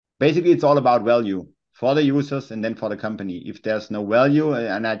basically it's all about value for the users and then for the company. If there's no value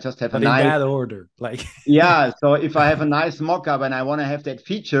and I just have a But in nice, that order, like yeah, so if I have a nice mock-up and I want to have that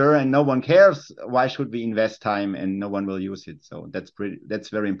feature and no one cares, why should we invest time and no one will use it? So that's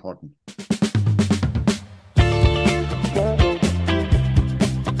very important.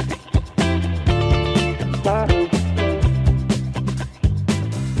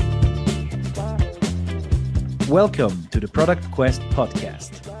 welcome to the Product Quest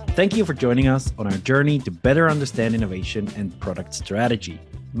podcast. Thank you for joining us on our journey to better understand innovation and product strategy.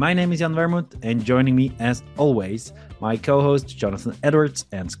 My name is Jan Vermut, and joining me, as always, my co-hosts Jonathan Edwards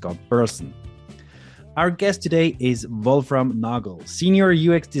and Scott Burleson. Our guest today is Wolfram Nagel, Senior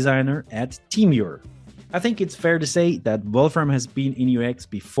UX Designer at TeamViewer. I think it's fair to say that Wolfram has been in UX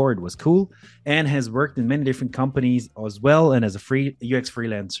before it was cool and has worked in many different companies as well and as a free UX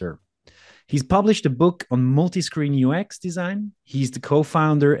freelancer. He's published a book on multiscreen UX design. He's the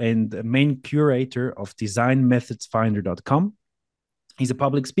co-founder and main curator of designmethodsfinder.com. He's a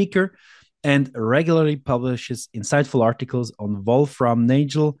public speaker and regularly publishes insightful articles on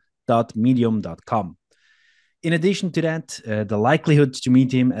wolframnagel.medium.com. In addition to that, the likelihood to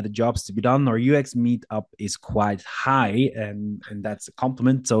meet him at a Jobs to be Done or UX Meetup is quite high, and that's a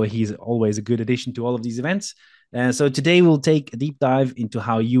compliment. So he's always a good addition to all of these events. So today we'll take a deep dive into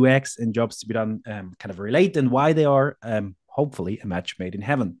how UX and Jobs to be Done kind of relate and why they are hopefully a match made in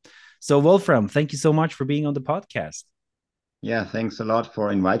heaven. So Wolfram, thank you so much for being on the podcast. Yeah, thanks a lot for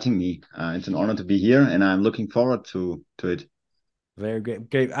inviting me. It's an honor to be here and I'm looking forward to it. Very great.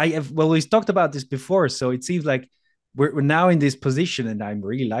 Okay. Well, we talked about this before, so it seems like we're now in this position, and I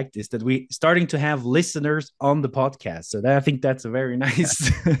really like this, that we're starting to have listeners on the podcast. So I think that's a very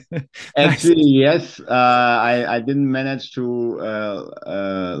nice, nice. Actually, yes. I didn't manage to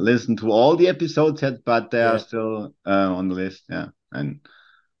listen to all the episodes yet, but they are Yeah, still on the list. Yeah, and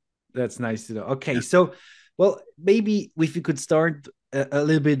that's nice to know. Okay, yeah, so well, maybe if you could start a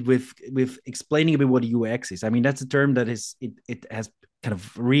little bit with explaining a bit what UX is. I mean, that's a term that it has kind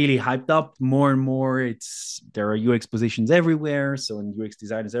of really hyped up more and more. There are UX positions everywhere, so and UX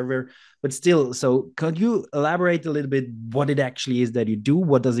designers everywhere. But still, so could you elaborate a little bit what it actually is that you do?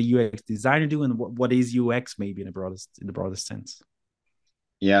 What does a UX designer do, and what is UX maybe in the broadest sense?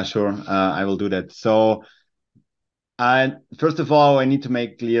 yeah, sure. I will do that. So, first of all, I need to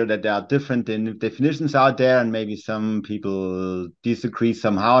make clear that there are different definitions out there, and maybe some people disagree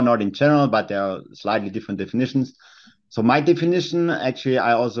somehow, not in general, but there are slightly different definitions. So my definition, actually,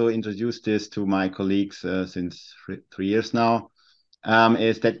 I also introduced this to my colleagues since 3 years now,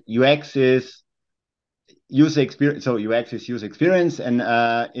 is that UX is user experience. So UX is user experience, and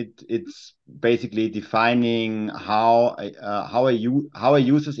it's basically defining how a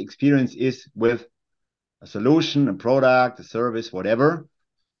user's experience is with a solution, a product, a service, whatever,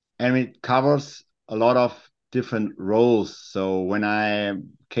 and it covers a lot of different roles. So when I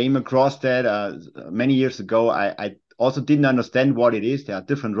came across that many years ago, I also didn't understand what it is. There are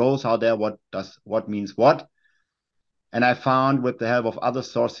different roles out there. What means what? And I found with the help of other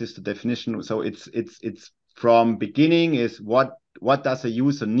sources the definition. So it's from beginning is what does a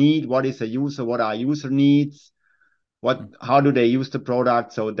user need? What is a user? What are user needs? How do they use the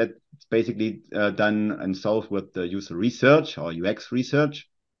product? So that's basically done and solved with the user research or UX research.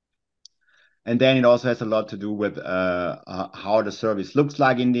 And then it also has a lot to do with how the service looks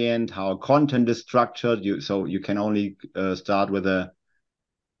like in the end, how content is structured. So you can only start with a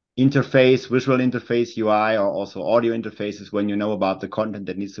interface, visual interface, UI, or also audio interfaces when you know about the content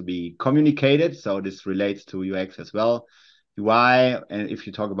that needs to be communicated. So this relates to UX as well. UI, and if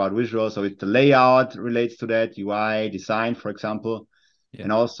you talk about visual, so it's the layout relates to that, UI design, for example, Yeah.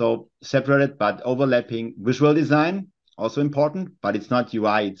 and also separated but overlapping visual design, also important, but it's not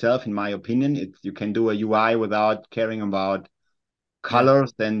UI itself, in my opinion. You can do a UI without caring about Yeah.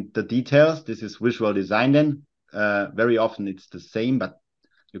 colors and the details. This is visual design then. Very often it's the same, but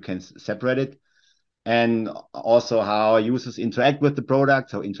you can separate it. And also how users interact with the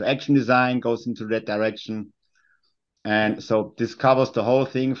product. So interaction design goes into that direction. Yeah. And so this covers the whole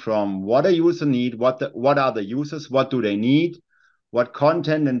thing from what a user need, what are the users, what do they need, what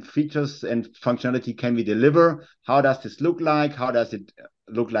content and features and functionality can we deliver, how does this look like, how does it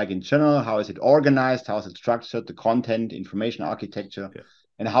look like in general, how is it organized, how is it structured, the content, information architecture, Yeah.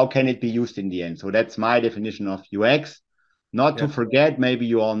 and how can it be used in the end. So that's my definition of UX. Not to Yeah. forget, maybe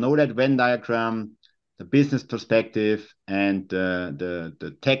you all know that Venn diagram, the business perspective and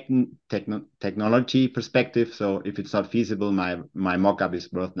the technology perspective. So if it's not feasible, my mockup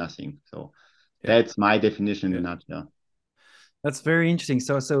is worth nothing. So Yeah. that's my definition in a Yeah. nutshell. That's very interesting.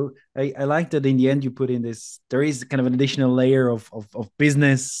 So I like that in the end you put in this. There is kind of an additional layer of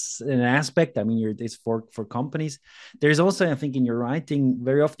business and aspect. I mean, you're this for companies. There's also, I think, in your writing,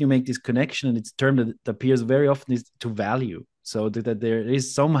 very often you make this connection, and it's a term that appears very often is to value. So that there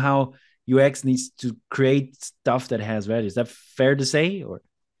is somehow UX needs to create stuff that has value. Is that fair to say? Or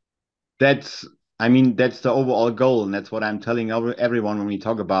That's, I mean, that's the overall goal, and that's what I'm telling everyone when we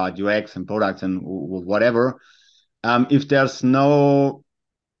talk about UX and products and whatever. If there's no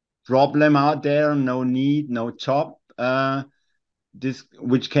problem out there, no need, no job, this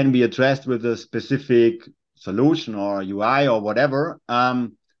which can be addressed with a specific solution or UI or whatever,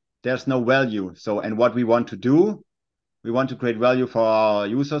 there's no value. So, and what we want to do, we want to create value for our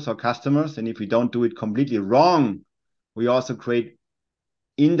users or customers. And if we don't do it completely wrong, we also create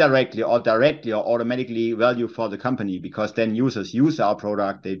indirectly or directly or automatically value for the company, because then users use our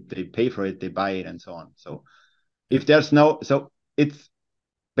product, they pay for it, they buy it, and so on. So if there's no, so it's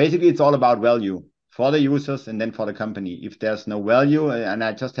basically it's all about value for the users and then for the company. If there's no value and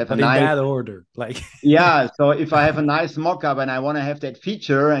I just have a but in nice, that order, like yeah, so if I have a nice mock-up and I want to have that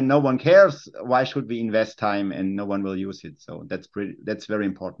feature and no one cares, why should we invest time and no one will use it? So that's very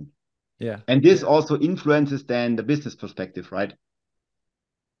important. yeah, And this yeah, also influences then the business perspective, right?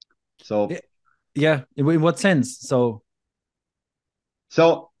 So yeah. In what sense? so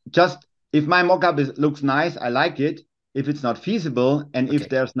just if my mockup looks nice, I like it. If it's not feasible and if Okay,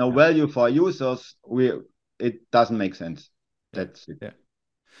 there's no yeah, value for users, it doesn't make sense. yeah, That's it. yeah.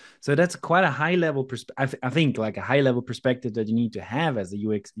 So that's quite a high level perspective. I think like a high level perspective that you need to have as a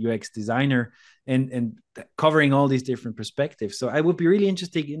UX designer, and covering all these different perspectives. So I would be really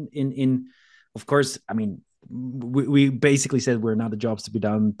interested in of course, I mean, we basically said we're not a jobs to be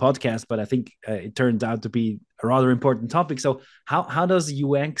done podcast, but I think it turns out to be a rather important topic. So how does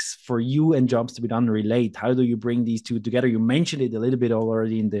UX for you and jobs to be done relate? How do you bring these two together? You mentioned it a little bit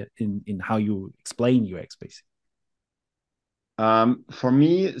already in how you explain UX basically. For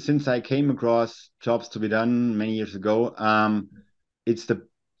me, since I came across jobs to be done many years ago, it's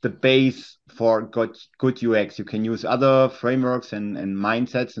the base for good UX. You can use other frameworks and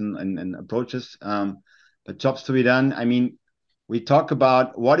mindsets and approaches. But jobs to be done, I mean, we talk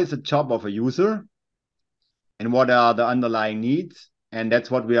about what is the job of a user and what are the underlying needs. And that's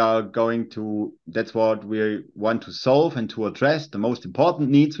what that's what we want to solve and to address, the most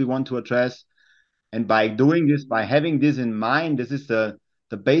important needs we want to address. And by doing this, by having this in mind, this is the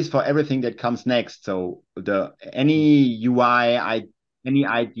base for everything that comes next. So the any UI, any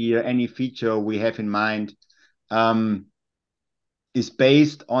idea, any feature we have in mind um, is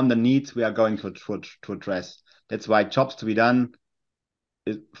based on the needs we are going to address. That's why jobs to be done.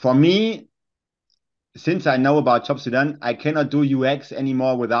 For me, since I know about jobs to be done, I cannot do UX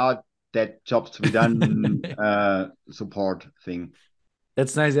anymore without that jobs to be done support thing.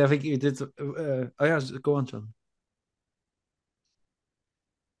 That's nice. I think it is. Oh yeah, go on, John.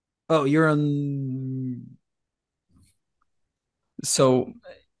 Oh, you're on. So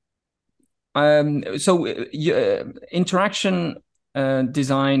interaction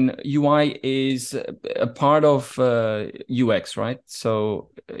design UI is a part of UX, right?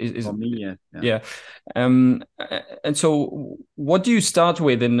 So For me, yeah, yeah. yeah. And so what do you start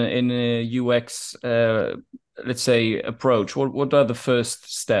with in a UX, let's say, approach? What are the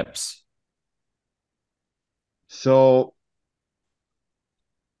first steps? So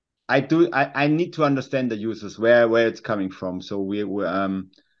I need to understand the users where it's coming from. So we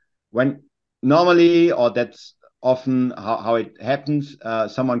when normally, or that's often how it happens,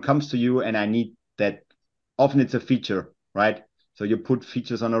 someone comes to you and I need that. Often it's a feature, right? So you put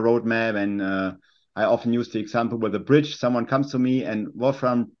features on a roadmap, and I often use the example with a bridge. Someone comes to me and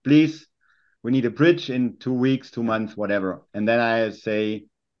Wolfram, please, we need a bridge in 2 weeks, 2 months, whatever. And then I say,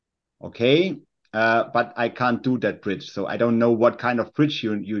 okay, but I can't do that bridge. So I don't know what kind of bridge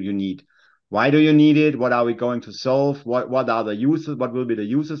you need. Why do you need it? What are we going to solve? What are the users? What will be the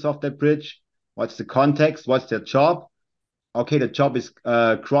users of that bridge? What's the context? What's their job? Okay, the job is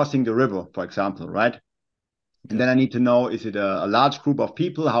crossing the river, for example, right? And Yeah. then I need to know, is it a large group of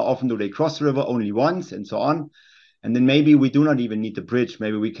people? How often do they cross the river? Only once, and so on. And then maybe we do not even need the bridge.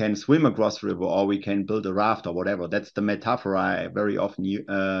 Maybe we can swim across the river, or we can build a raft or whatever. That's the metaphor I very often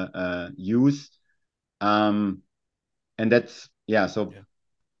use. And that's, yeah, so Yeah.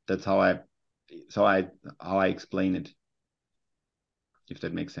 that's how I explain it, if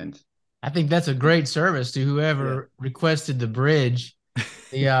that makes sense. I think that's a great service to Yeah. whoever requested the bridge.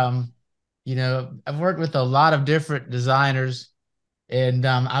 The I've worked with a lot of different designers, and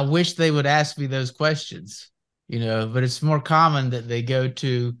I wish they would ask me those questions. But it's more common that they go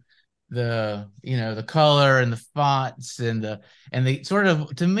to the color and the fonts and the sort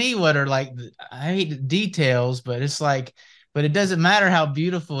of, to me, what are like, I hate details, but it's like, but it doesn't matter how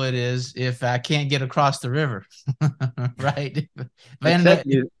beautiful it is if I can't get across the river. Right. Man,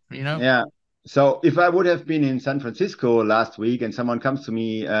 Exactly. you know. Yeah. So if I would have been in San Francisco last week and someone comes to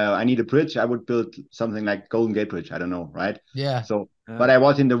me, I need a bridge, I would build something like Golden Gate Bridge. I don't know, right? Yeah. So, but I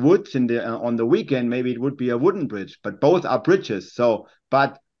was in the woods in the on the weekend. Maybe it would be a wooden bridge, but both are bridges. So,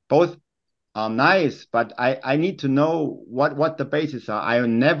 but both are nice. But I need to know what the bases are. I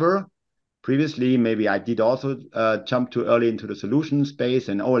never previously, maybe I did also jump too early into the solution space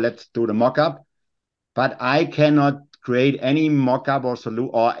and oh, let's do the mock-up. But I cannot create any mock-up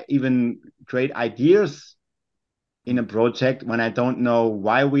or even create ideas in a project when I don't know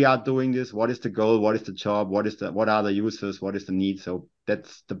why we are doing this, what is the goal, what is the job, what are the users, what is the need. So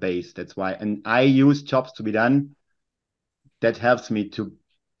that's the base. That's why. And I use jobs to be done. That helps me to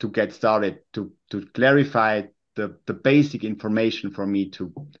get started, to clarify the basic information for me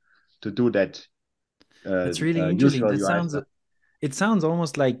to do that That's really interesting. usual That UI sounds, stuff. it sounds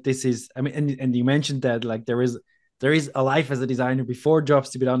almost like this is, I mean, and you mentioned that like there is a life as a designer before jobs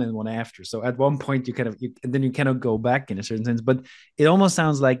to be done and one after. So at one point and then you cannot go back in a certain sense, but it almost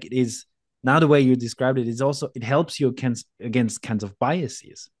sounds like it is now the way you described it is also, it helps you against kinds of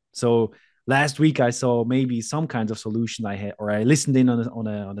biases. So last week I saw maybe some kinds of solution I had, or I listened in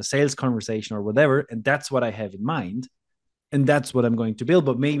on a sales conversation or whatever, and that's what I have in mind, and that's what I'm going to build.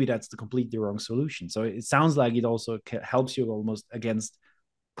 But maybe that's the completely wrong solution. So it sounds like it also helps you almost against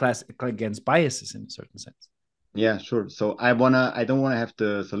biases in a certain sense. Yeah, sure. So I don't wanna have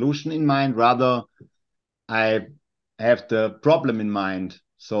the solution in mind. Rather, I have the problem in mind.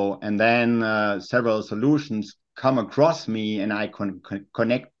 So, and then several solutions come across me, and I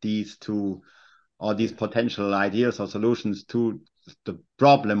connect these to, or these potential ideas or solutions to the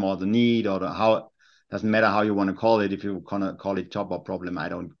problem or the need or the how. Doesn't matter how you want to call it. If you want to call it job or problem, I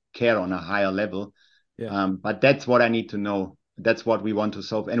don't care on a higher level. Yeah. But that's what I need to know. That's what we want to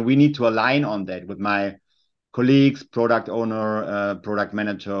solve, and we need to align on that with my colleagues, product owner, product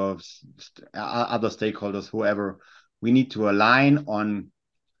managers, other stakeholders, whoever. We need to align on.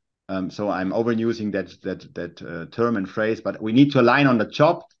 So I'm overusing that term and phrase, but we need to align on the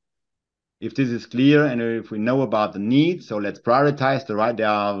job. If this is clear and if we know about the needs, so let's prioritize the right. There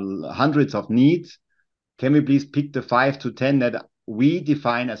are hundreds of needs. Can we please pick the 5 to 10 that we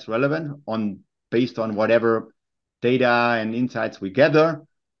define as relevant based on whatever data and insights we gather,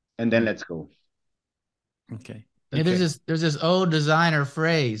 and then let's go. Okay. Yeah, Okay. there's this old designer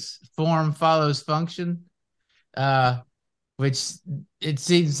phrase, form follows function, which it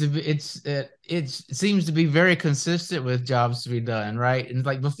seems to be it seems to be very consistent with jobs to be done, right? And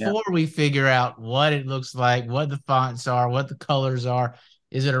like Yeah. before we figure out what it looks like, what the fonts are, what the colors are,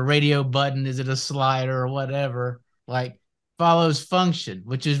 is it a radio button, is it a slider or whatever, like follows function,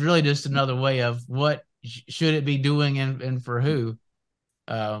 which is really just another way of what should it be doing and for who.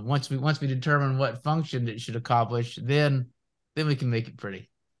 Once we determine what function it should accomplish, then we can make it pretty.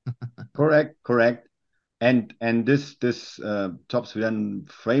 Correct. And this jobs within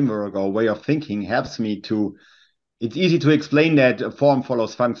framework or way of thinking helps me to. It's easy to explain that a form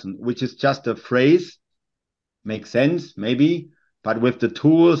follows function, which is just a phrase, makes sense maybe, but with the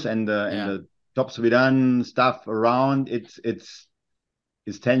tools and the jobs we done stuff around, it's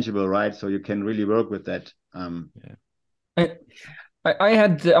tangible, right? So you can really work with that. I,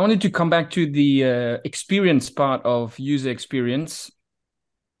 I wanted to come back to the experience part of user experience.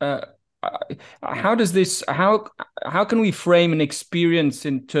 How does this how can we frame an experience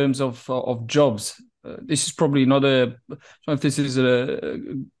in terms of jobs? This is probably not a, I don't know if this is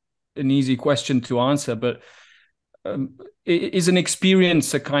an easy question to answer, but is an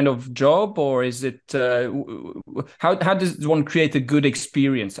experience a kind of job, or is it how does one create a good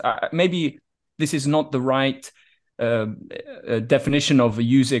experience? Maybe this is not the right definition of a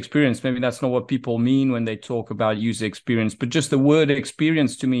user experience. Maybe that's not what people mean when they talk about user experience, but just the word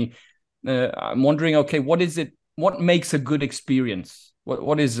experience to me, I'm wondering, okay, what is it? What makes a good experience?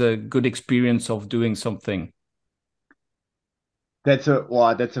 What is a good experience of doing something? That's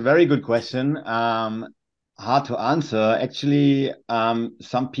a very good question. Hard to answer. Actually,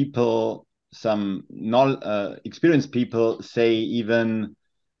 some people, some experienced people say even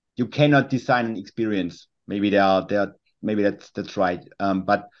you cannot design an experience. Maybe maybe that's right.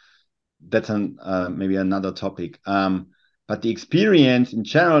 But that's maybe another topic. But the experience in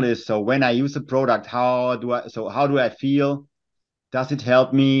general is, so when I use a product, how do I feel? Does it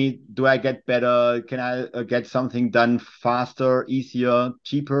help me? Do I get better? Can I get something done faster, easier,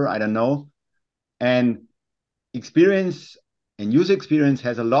 cheaper? I don't know. And experience And user experience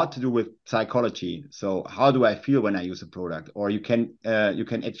has a lot to do with psychology. So how do I feel when I use a product? Or you can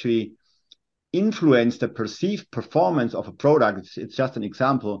actually influence the perceived performance of a product. It's just an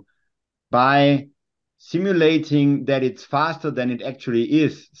example by simulating that it's faster than it actually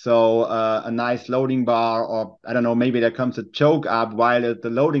is. So a nice loading bar, or I don't know, maybe there comes a choke up while the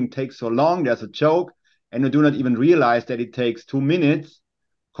loading takes so long. There's a choke, and you do not even realize that it takes 2 minutes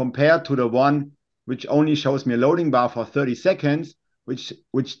compared to the one which only shows me a loading bar for 30 seconds, which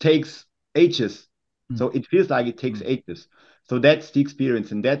takes ages. So it feels like it takes ages. So that's the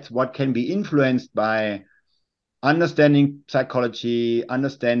experience, and that's what can be influenced by understanding psychology,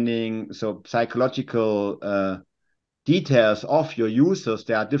 understanding psychological details of your users.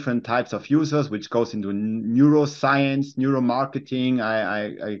 There are different types of users, which goes into neuroscience, neuromarketing.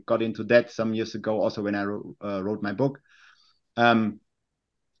 I got into that some years ago, also when I wrote my book.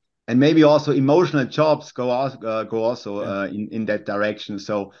 And maybe also emotional jobs go also in that direction.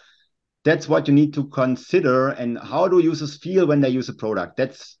 So that's what you need to consider. And how do users feel when they use a product?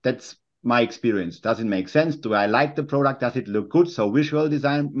 That's my experience. Does it make sense? Do I like the product? Does it look good? So visual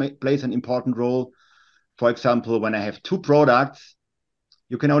design plays an important role. For example, when I have two products,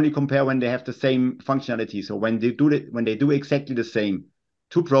 you can only compare when they have the same functionality. So when they do exactly the same,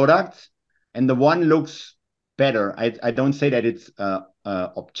 two products, and the one looks better. I don't say that it's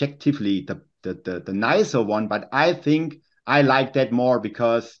objectively the nicer one, but I think I like that more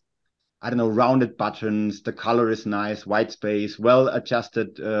because I don't know, rounded buttons, the color is nice, white space, well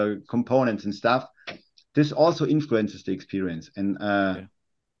adjusted components and stuff. This also influences the experience. And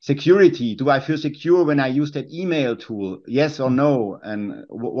security, do I feel secure when I use that email tool? Yes or no? And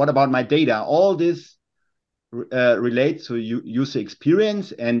what about my data? All this relates to user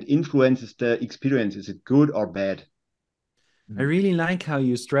experience and influences the experience. Is it good or bad? I really like how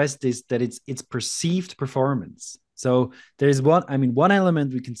you stress this, that it's perceived performance. So there's one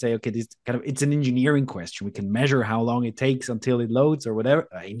element we can say, okay, this kind of, it's an engineering question. We can measure how long it takes until it loads or whatever.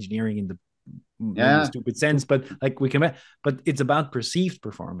 Engineering in the maybe stupid sense, but like but it's about perceived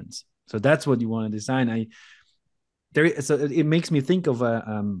performance. So that's what you want to design. So it makes me think of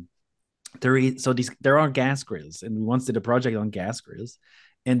there are gas grills, and we once did a project on gas grills.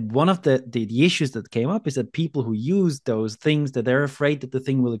 And one of the issues that came up is that people who use those things, that they're afraid that the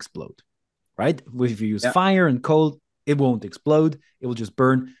thing will explode, right? If you use fire and cold, it won't explode. It will just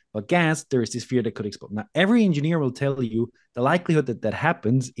burn. But gas, there is this fear that could explode. Now, every engineer will tell you the likelihood that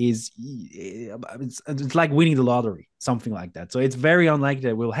happens is it's like winning the lottery, something like that. So it's very unlikely that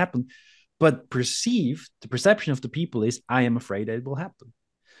it will happen. But the perception of the people is, I am afraid that it will happen.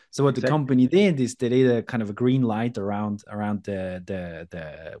 So what the company did is they did a kind of a green light around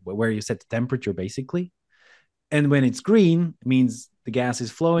the where you set the temperature, basically. And when it's green, it means the gas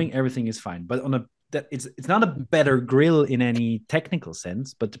is flowing, everything is fine. But it's not a better grill in any technical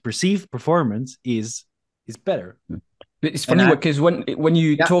sense, but the perceived performance is better. It's funny because when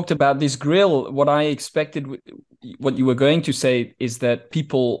you talked about this grill, what I expected, what you were going to say is that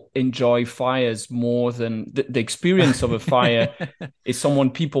people enjoy fires more than the experience of a fire is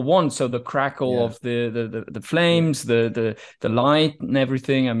someone people want. So the crackle of the flames, the light and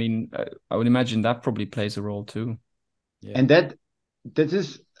everything. I mean, I would imagine that probably plays a role too. Yeah. And that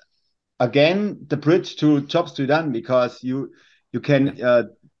is again the bridge to jobs to be done, because you can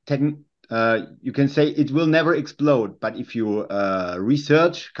you can say it will never explode, but if you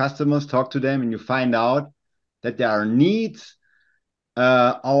research customers, talk to them, and you find out that there are needs,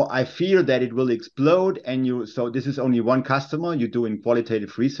 I fear that it will explode, and so this is only one customer, you're doing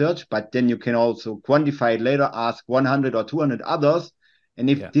qualitative research, but then you can also quantify it later, ask 100 or 200 others, and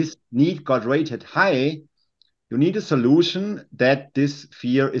if this need got rated high, you need a solution that this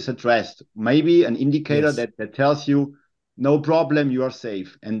fear is addressed. Maybe an indicator that tells you, no problem, you are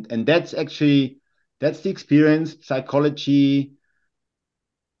safe. And that's the experience, psychology,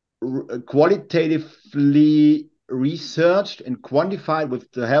 qualitatively researched and quantified with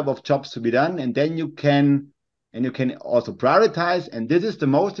the help of jobs to be done. And then you can also prioritize. And this is the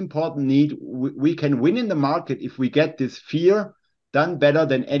most important need. We can win in the market if we get this fear done better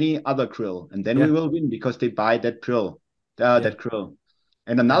than any other grill. And then we will win because they buy that grill, that grill.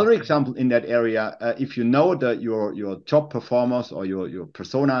 And another example in that area, if you know that your job performers or your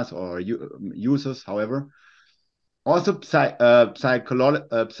personas or users, however, also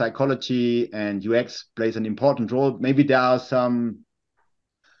psychology and UX plays an important role. Maybe there are some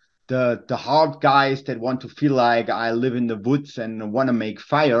the hard guys that want to feel like I live in the woods and want to make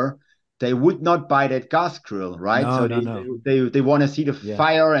fire. They would not buy that gas grill, right? They want to see the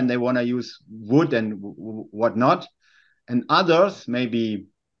fire and they want to use wood and whatnot. And others, maybe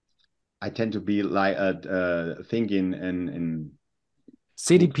I tend to be like thinking in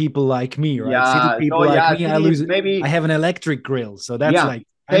city people like me, right? City yeah. So people like yeah, me, city maybe I have an electric grill, so that's yeah. like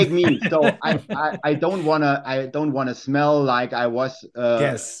I'm Take me. So I don't wanna smell like I was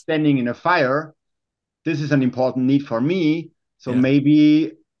yes, standing in a fire. This is an important need for me. So yeah,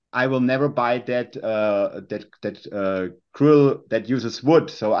 maybe I will never buy that grill that uses wood.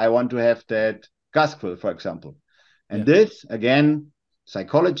 So I want to have that gas grill, for example. And yeah, this again,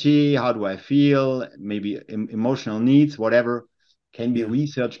 psychology, how do I feel, maybe emotional needs, whatever, can be yeah.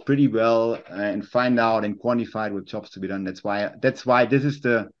 researched pretty well and find out and quantified with jobs to be done. That's why this is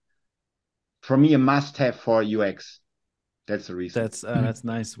the for me a must-have for UX. That's the reason. That's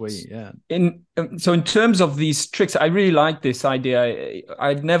nice way, yeah. So in terms of these tricks, I really like this idea.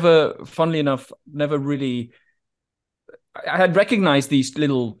 I'd never, funnily enough, never really. I had recognized these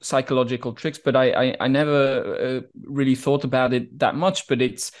little psychological tricks, but I never really thought about it that much. But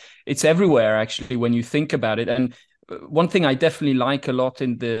it's everywhere actually when you think about it. And one thing I definitely like a lot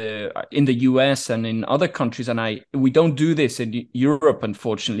in the US and in other countries, and we don't do this in Europe,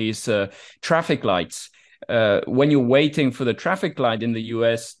 unfortunately, is traffic lights. When you're waiting for the traffic light in the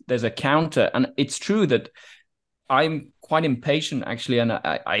US, there's a counter, and it's true that I'm quite impatient actually, and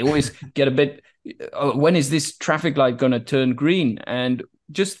I always get a bit. When is this traffic light going to turn green? And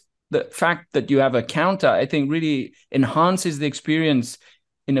just the fact that you have a counter, I think, really enhances the experience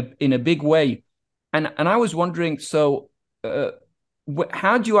in a big way. And I was wondering, so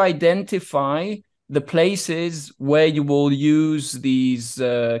how do you identify the places where you will use these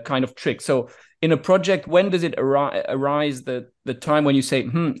kind of tricks? So in a project, when does it arise the time when you say,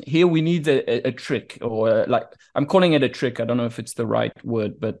 here we need a trick, or like I'm calling it a trick. I don't know if it's the right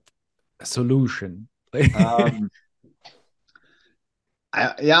word, but A solution.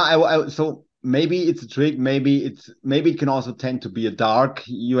 So maybe it's a trick. Maybe it can also tend to be a dark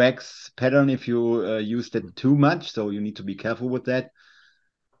UX pattern if you use that too much. So you need to be careful with that.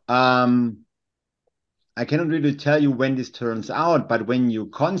 I cannot really tell you when this turns out, but when you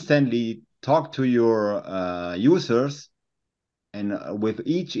constantly talk to your users, and with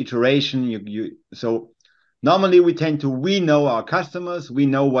each iteration, so normally we know our customers, we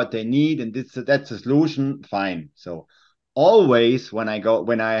know what they need, and that's a solution. Fine. So always when I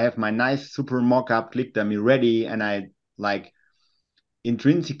have my nice super mock-up click dummy ready, and I like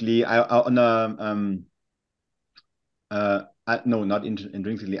intrinsically I on a no, not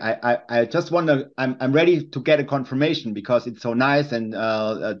intrinsically. I just want to. I'm ready to get a confirmation because it's so nice and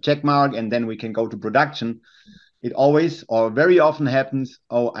a check mark, and then we can go to production. It always or very often happens.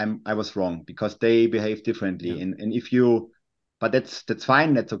 Oh, I was wrong because they behave differently, Yeah. and if you, but that's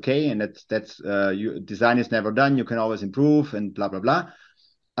fine. That's okay, and that's design is never done. You can always improve and blah blah blah.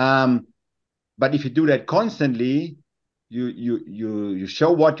 But if you do that constantly, you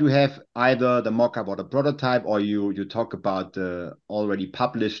show what you have, either the mock-up or the prototype, or you talk about the already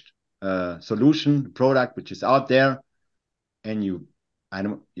published solution product which is out there, and you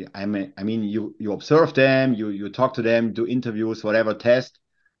observe them, you talk to them, do interviews, whatever, test,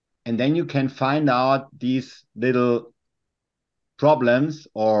 and then you can find out these little problems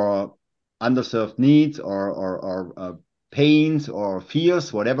or underserved needs or pains or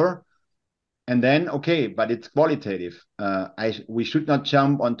fears, whatever. And then, okay, but it's qualitative. We should not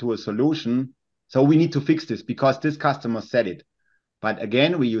jump onto a solution. So we need to fix this because this customer said it. But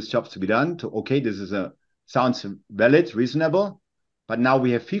again, we use jobs to be done to, okay, this is sounds valid, reasonable. But now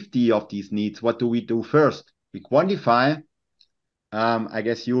we have 50 of these needs. What do we do first? We quantify. I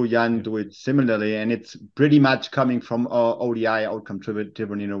guess you, Jan, do it similarly. And it's pretty much coming from ODI,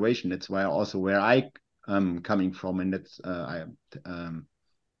 outcome-driven innovation. That's where I am coming from. And that's,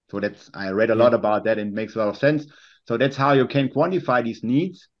 I read a lot about that and it makes a lot of sense. So that's how you can quantify these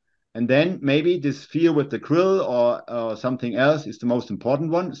needs. And then maybe this fear with the grill or something else is the most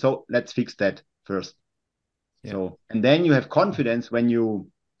important one. So let's fix that first. Yeah. So, and then you have confidence when you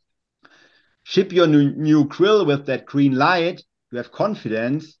ship your new grill with that green light, you have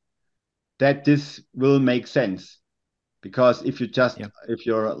confidence that this will make sense. Because if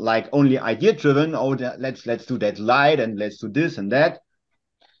you're like only idea driven, let's do that light and let's do this and that,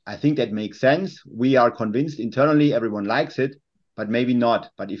 I think that makes sense. We are convinced internally everyone likes it, but maybe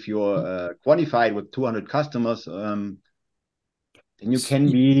not. But if you're qualified with 200 customers, then you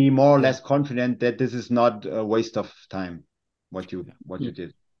can be more or less confident that this is not a waste of time, what you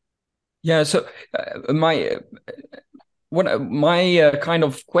did. Yeah. So my kind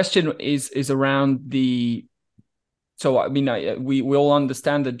of question is around the. So I mean, we all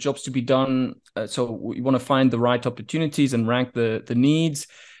understand that jobs to be done. So we want to find the right opportunities and rank the needs.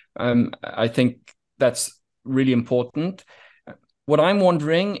 I think that's really important. what I'm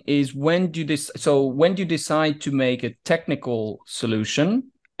wondering is when do you decide to make a technical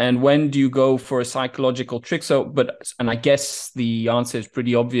solution, and when do you go for a psychological trick? And I guess the answer is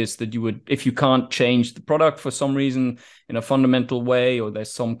pretty obvious that you would, if you can't change the product for some reason in a fundamental way, or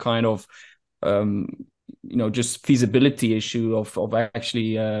there's some kind of just feasibility issue of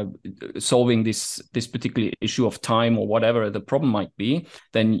actually solving this particular issue of time or whatever the problem might be,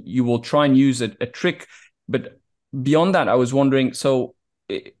 then you will try and use a trick. But beyond that, I was wondering, how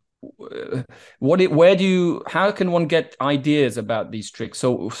can one get ideas about these tricks?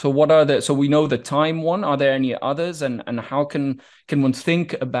 So what are so we know the time one. Are there any others, and how can one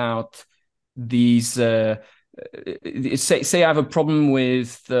think about these? Say I have a problem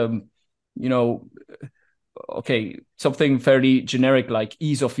with okay, something fairly generic like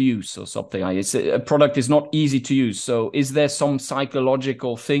ease of use or something. A product is not easy to use. So is there some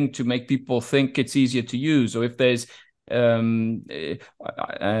psychological thing to make people think it's easier to use? Or if there's, and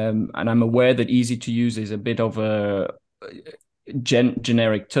I'm aware that easy to use is a bit of a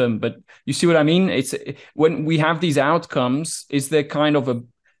generic term, but you see what I mean? It's when we have these outcomes, is there kind of a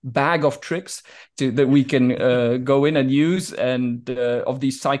bag of tricks that we can go in and use, and of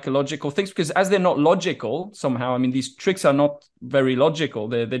these psychological things, because as they're not logical somehow, I mean, these tricks are not very logical,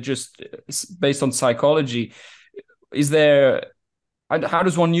 they're just based on psychology. Is there, how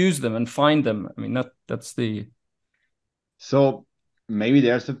does one use them and find them? I mean, that's the, so maybe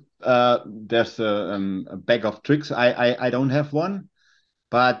there's a bag of tricks. I don't have one,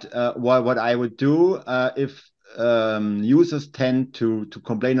 but what I would do if users tend to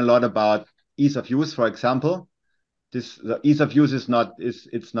complain a lot about ease of use, for example. The ease of use is not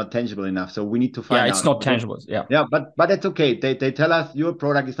tangible enough. So we need to find out. Yeah, it's not tangible. Yeah. Yeah, but that's okay. They tell us your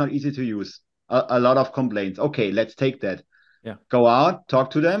product is not easy to use. A lot of complaints. Okay, let's take that. Yeah. Go out,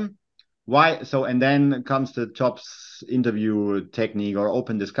 talk to them. Why? So, and then comes the jobs interview technique or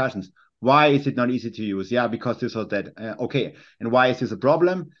open discussions. Why is it not easy to use? Yeah, because this or that. Okay. And why is this a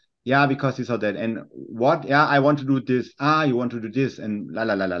problem? Yeah, because this or that. And what? Yeah, I want to do this. Ah, you want to do this, and la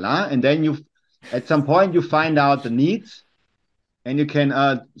la la la la. And then at some point you find out the needs, and you can.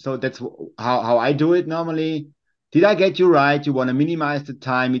 So that's how I do it normally. Did I get you right? You want to minimize the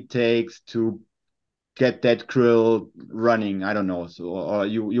time it takes to get that grill running. I don't know. So, or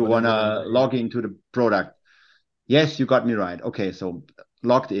you want to log into the product. Yes, you got me right. Okay, so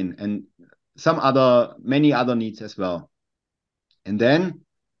logged in, and many other needs as well. And then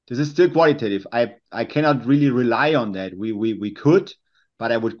this is still qualitative. I cannot really rely on that. We could,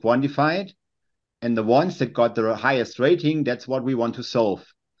 but I would quantify it. And the ones that got the highest rating, that's what we want to solve.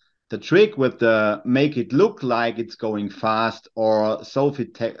 The trick with the make it look like it's going fast or solve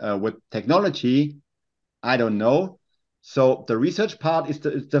it with technology, I don't know. So the research part is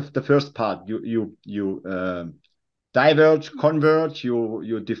the first part. You diverge, converge,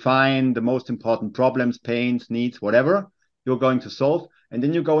 you define the most important problems, pains, needs, whatever you're going to solve, and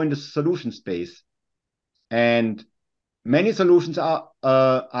then you go into solution space. And many solutions are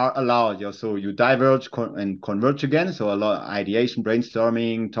allowed. Yeah? So you diverge and converge again. So a lot of ideation,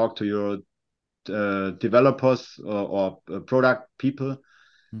 brainstorming, talk to your developers or product people.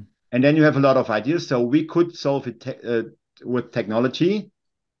 And then you have a lot of ideas. So we could solve it with technology.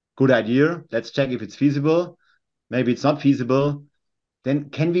 Good idea. Let's check if it's feasible. Maybe it's not feasible.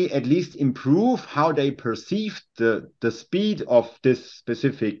 Then can we at least improve how they perceive the speed of this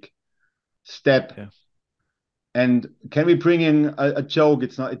specific step? Yeah. And can we bring in a joke?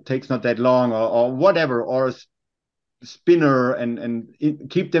 It takes not that long, or whatever, or a spinner, and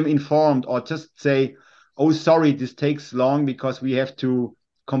keep them informed, or just say, oh, sorry, this takes long because we have to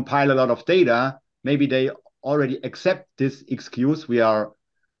compile a lot of data. Maybe they already accept this excuse. We are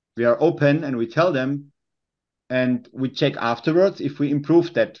open, and we tell them, and we check afterwards if we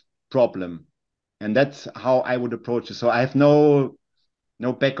improve that problem. And that's how I would approach it. So I have no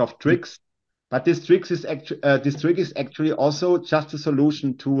bag of tricks, but this trick is actually also just a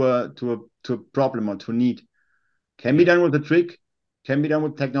solution to a problem or to need. Can be done with a trick, can be done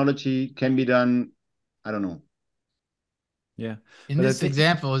with technology, can be done, I don't know. Yeah. In this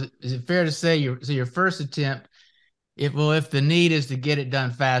example, is it fair to say your first attempt, if the need is to get it done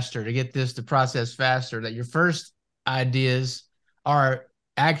faster, to get the process faster, that your first ideas are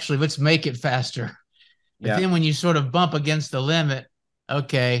actually, let's make it faster. But then when you sort of bump against the limit,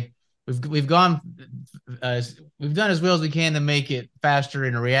 okay, we've done as well as we can to make it faster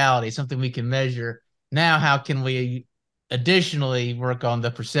in reality, something we can measure. Now, how can we additionally work on the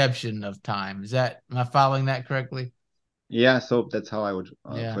perception of time? Am I following that correctly? Yeah, so that's how I would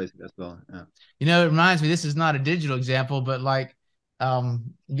phrase it as well. Yeah. It reminds me, this is not a digital example, but like you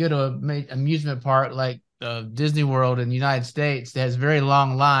go to an amusement park, like Disney World in the United States that has very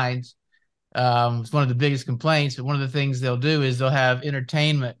long lines. It's one of the biggest complaints. But one of the things they'll do is they'll have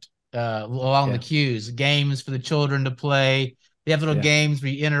entertainment along the queues, games for the children to play. They have little games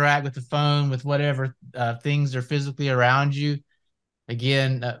where you interact with the phone, with whatever things are physically around you.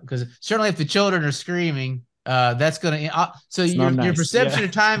 Again, because certainly if the children are screaming, that's going to so your perception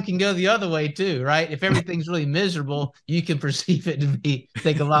of time can go the other way too, right? If everything's really miserable, you can perceive it to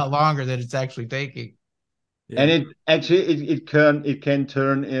take a lot longer than it's actually taking. And it actually it can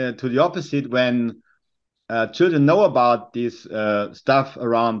turn to the opposite when children know about this stuff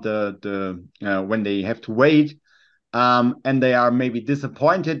around the when they have to wait, and they are maybe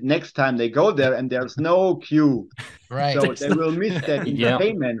disappointed next time they go there and there's no queue, right? So they will miss that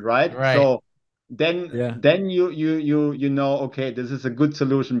entertainment, right? So then you know, okay, this is a good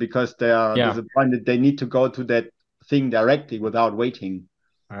solution because they are disappointed. They need to go to that thing directly without waiting.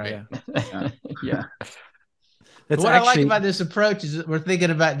 All right. Yeah. What I like about this approach is that we're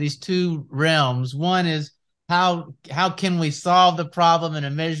thinking about these two realms. One is how can we solve the problem in a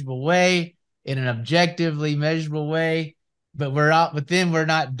measurable way, in an objectively measurable way, but then we're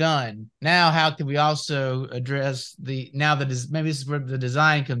not done. Now, how can we also address maybe this is where the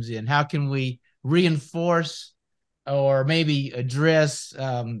design comes in. How can we reinforce or maybe address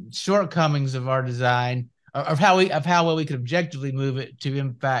shortcomings of our design, of how well we could objectively move it to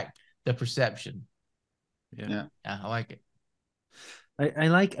impact the perception? Yeah, I like it.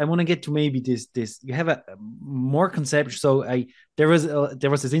 I want to get to maybe this you have a more conceptual. So there was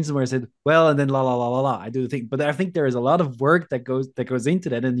this instance where I said, well, and then la la la la la, I do the thing, but I think there is a lot of work that goes into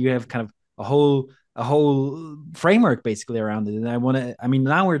that, and you have kind of a whole framework basically around it. And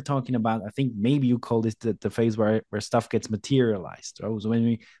now we're talking about, I think maybe you call this the phase where stuff gets materialized. So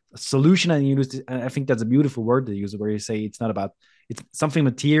when a solution, and you use this, I think that's a beautiful word to use, where you say it's something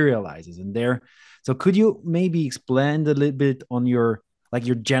materializes in there. So could you maybe expand a little bit on your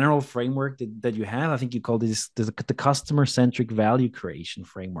general framework that you have? I think you call this the customer-centric value creation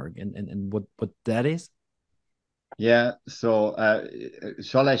framework, and what that is. Yeah. So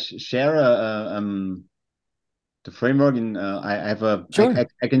shall I share the framework? I have sure.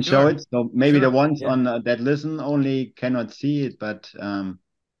 I can show it. So maybe the ones Yeah. on that listen only cannot see it, but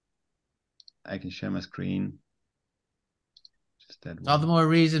I can share my screen. All the more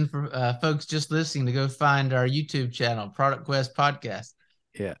reason for folks just listening to go find our YouTube channel, Product Quest Podcast.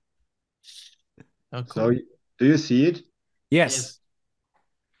 Yeah. Oh, cool. So do you see it? Yes.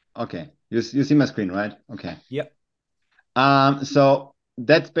 Okay. You see my screen, right? Okay. Yep. So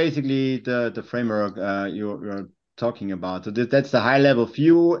that's basically the framework you're talking about. So that's the high level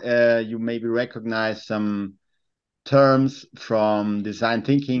view. You maybe recognize some terms from design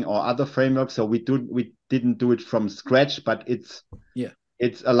thinking or other frameworks. So we didn't do it from scratch, but it's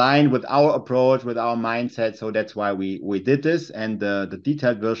aligned with our approach, with our mindset. So that's why we did this. And the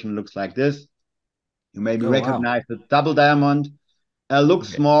detailed version looks like this. You maybe recognize the double diamond.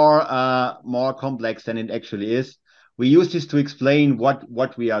 Looks more complex than it actually is. We use this to explain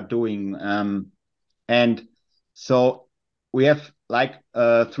what we are doing. And so we have like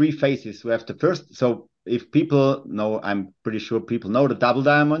 3 phases. We have the first. So if people know, I'm pretty sure people know the double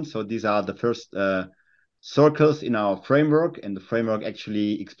diamond. So these are the first circles in our framework, and the framework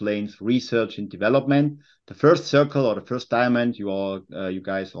actually explains research and development. The first circle, or the first diamond, you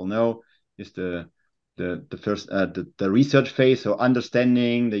guys all know, is the first the research phase, so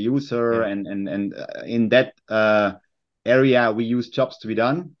understanding the user, and in that area we use jobs to be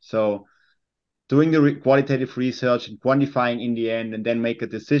done. So doing the qualitative research and quantifying in the end, and then make a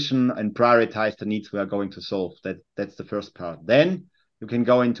decision and prioritize the needs we are going to solve. That's the first part. Then you can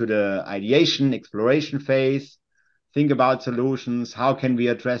go into the ideation, exploration phase, think about solutions. How can we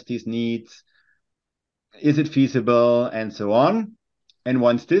address these needs? Is it feasible? And so on. And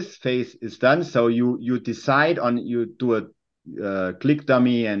once this phase is done, so you decide on, you do a click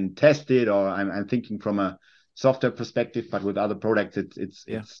dummy and test it, or I'm thinking from a software perspective, but with other products, it's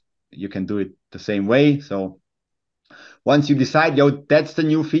you can do it the same way. So once you decide, that's the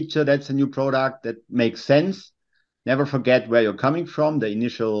new feature, that's a new product that makes sense. Never forget where you're coming from, the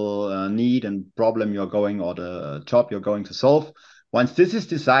initial need and problem you're going, or the job you're going to solve. Once this is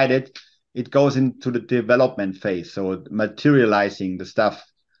decided, it goes into the development phase, so materializing the stuff.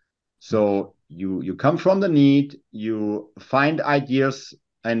 So you come from the need, you find ideas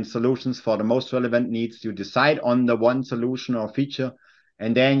and solutions for the most relevant needs, you decide on the one solution or feature,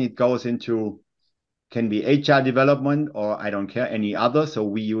 and then it goes into, can be HR development, or I don't care, any other. So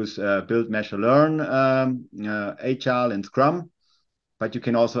we use build, measure, learn, HR and Scrum, but you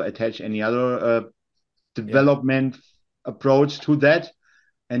can also attach any other development approach to that.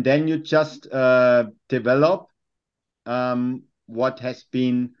 and then you just develop what has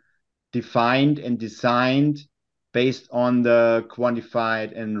been defined and designed based on the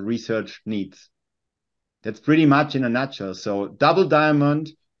quantified and research needs. That's pretty much in a nutshell. So double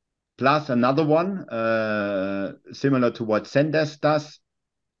diamond plus another one, similar to what Zendesk does,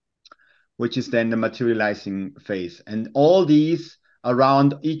 which is then the materializing phase. And all these,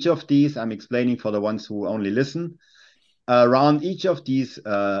 around each of these, I'm explaining for the ones who only listen, around each of these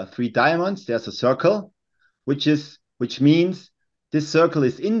 3 diamonds, there's a circle, which means this circle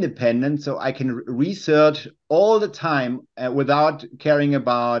is independent, so I can research all the time without caring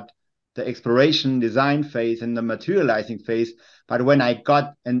about the exploration design phase and the materializing phase. But when I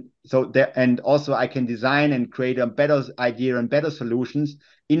got, and so there, and also I can design and create a better idea and better solutions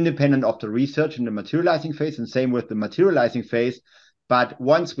independent of the research in the materializing phase, and same with the materializing phase. But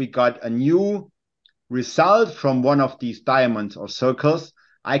once we got a new result from one of these diamonds or circles,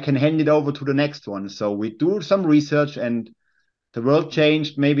 I can hand it over to the next one. So we do some research, and the world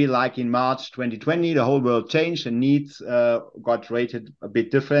changed, maybe like in March 2020, the whole world changed and needs got rated a bit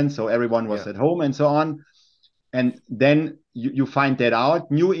different. So everyone was at home and so on. And then you find that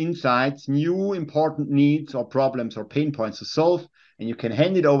out, new insights, new important needs or problems or pain points to solve, and you can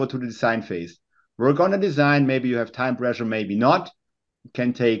hand it over to the design phase. Work on a design, maybe you have time pressure, maybe not. It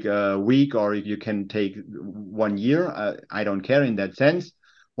can take a week, or you can take 1 year. I don't care in that sense.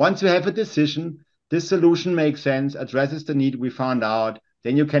 Once you have a decision, this solution makes sense, addresses the need we found out,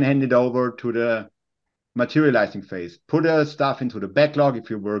 then you can hand it over to the materializing phase. Put the stuff into the backlog if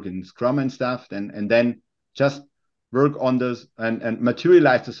you work in Scrum and stuff, and then just work on this and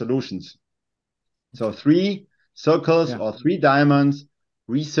materialize the solutions. So 3 circles or 3 diamonds: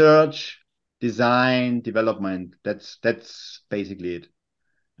 research, design, development. That's basically it.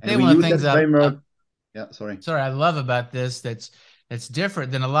 And we use that framework. Sorry, I love about this that's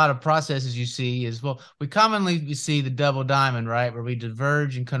different than a lot of processes you see is, well, we commonly see the double diamond, right, where we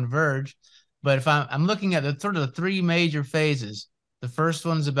diverge and converge. But if I'm looking at the sort of the 3 major phases, the first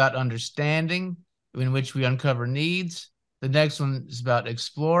one's about understanding, in which we uncover needs. The next one is about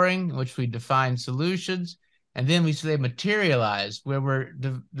exploring, in which we define solutions. And then we say materialize, where we're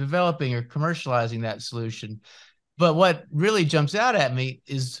developing or commercializing that solution. But what really jumps out at me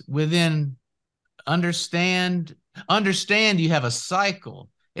is within understand, you have a cycle.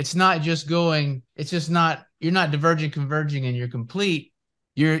 It's not just going, it's just not, you're not diverging, converging, and you're complete.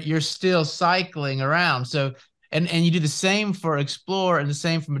 You're still cycling around. So, and you do the same for explore and the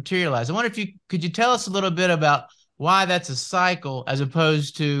same for materialize. I wonder if could you tell us a little bit about why that's a cycle as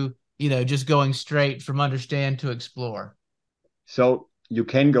opposed to, just going straight from understand to explore? So you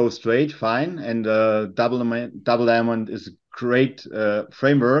can go straight, fine. And double diamond is a great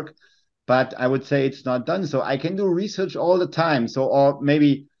framework, but I would say it's not done. So I can do research all the time. So, or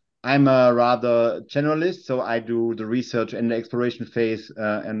maybe I'm a rather generalist, so I do the research and the exploration phase,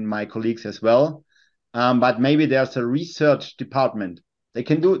 and my colleagues as well. But maybe there's a research department. They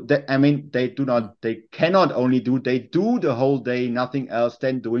can do that. I mean, they do the whole day, nothing else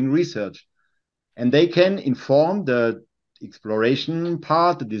than doing research. And they can inform the exploration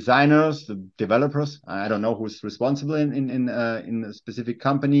part, the designers, the developers. I don't know who's responsible in a specific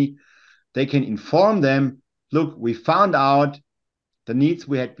company. They can inform them, look, we found out the needs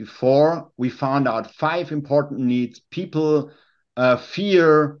we had before. We found out 5 important needs. People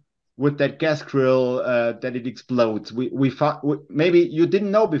fear with that gas grill that it explodes. Maybe you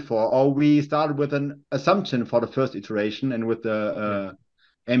didn't know before, or we started with an assumption for the first iteration and with the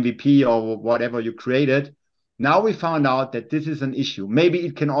MVP or whatever you created. Now we found out that this is an issue. Maybe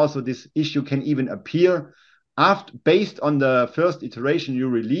this issue can even appear based on the first iteration you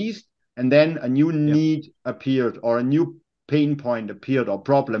released, and then a new need appeared, or a new pain point appeared, or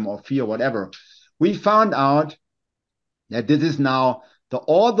problem or fear, whatever. We found out that this is now the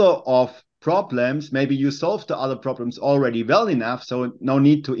order of problems. Maybe you solved the other problems already well enough, so no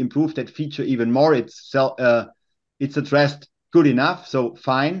need to improve that feature even more. It's addressed good enough, so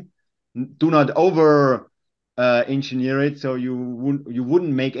fine. Do not over engineer it, so you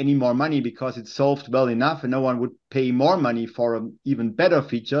wouldn't make any more money because it's solved well enough, and no one would pay more money for an even better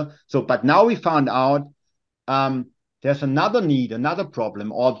feature. So, but now we found out there's another need, another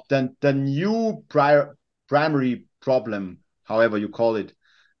problem, or the new primary problem, however you call it.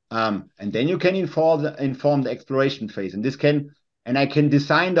 And then you can inform the exploration phase. And I can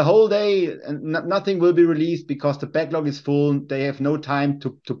design the whole day, and nothing will be released because the backlog is full. They have no time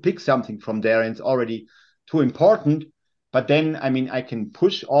to pick something from there, and it's already too important. But then, I mean, I can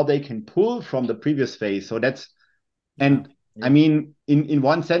push, or they can pull from the previous phase. So and I mean, in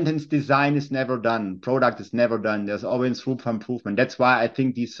one sentence, design is never done. Product is never done. There's always room for improvement. That's why I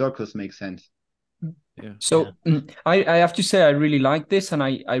think these circles make sense. Yeah. So I have to say I really like this, and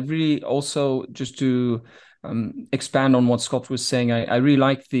I really also, just to expand on what Scott was saying, I really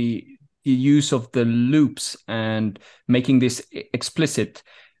like the use of the loops and making this explicit.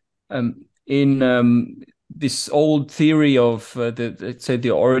 In this old theory of let's say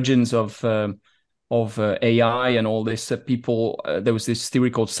the origins of AI and all this, people there was this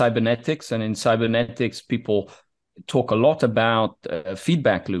theory called cybernetics, and in cybernetics people talk a lot about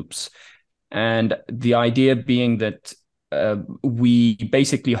feedback loops, and the idea being that we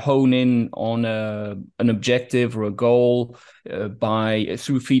basically hone in on an objective or a goal by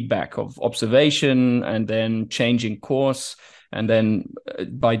through feedback of observation and then changing course, and then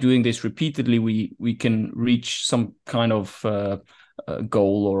by doing this repeatedly we can reach some kind of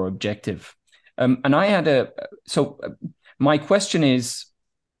goal or objective. And I had my question is,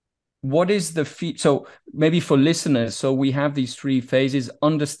 what is the so maybe for listeners, so we have these three phases: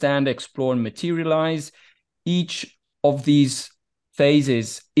 understand, explore, and materialize. Each of these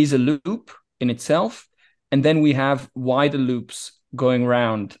phases is a loop in itself, and then we have wider loops going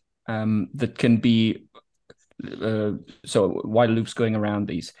around that can be so wider loops going around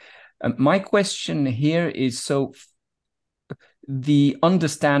these. My question here is, so the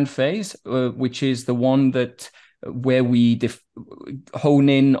understand phase, which is the one that where we hone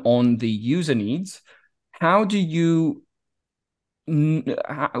in on the user needs. How do you,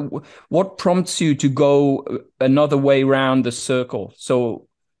 what prompts you to go another way around the circle? So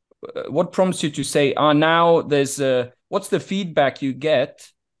what prompts you to say, now there's what's the feedback you get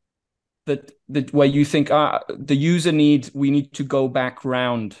that where you think, the user needs, we need to go back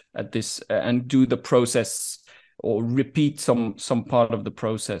round at this and do the process or repeat some part of the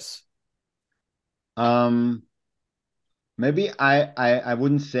process? Maybe I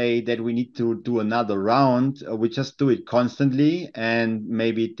wouldn't say that we need to do another round. We just do it constantly, and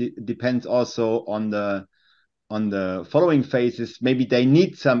maybe it depends also on the following phases. Maybe they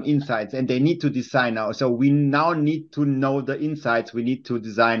need some insights and they need to design now. So we now need to know the insights. We need to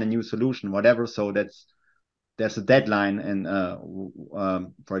design a new solution, whatever. So there's a deadline, and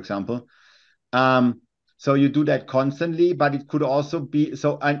for example. So you do that constantly, but it could also be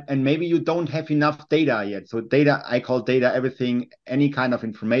so, and maybe you don't have enough data yet. So data, I call data everything, any kind of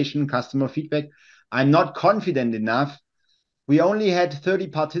information, customer feedback. I'm not confident enough. We only had 30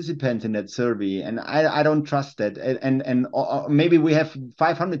 participants in that survey, and I don't trust that. And maybe we have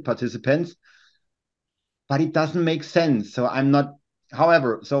 500 participants, but it doesn't make sense. So I'm not.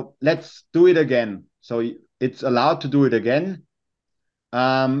 However, so let's do it again. So it's allowed to do it again.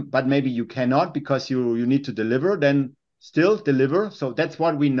 But maybe you cannot because you need to deliver, then still deliver. So that's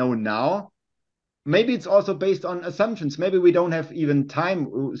what we know now. Maybe it's also based on assumptions. Maybe we don't have even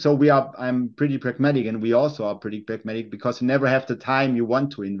time. So I'm pretty pragmatic, and we also are pretty pragmatic because you never have the time you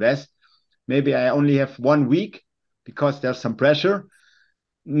want to invest. Maybe I only have 1 week because there's some pressure.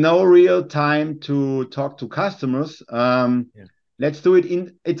 No real time to talk to customers. Let's do it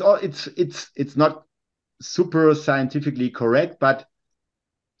it's not super scientifically correct, but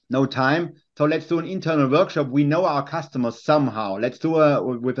no time. So let's do an internal workshop. We know our customers somehow. Let's do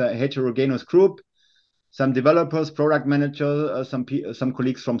with a heterogeneous group, some developers, product managers, some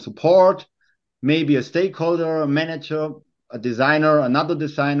colleagues from support, maybe a stakeholder, a manager, a designer, another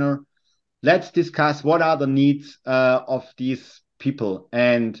designer. Let's discuss what are the needs of these people,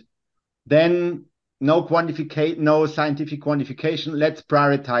 and then no scientific quantification. Let's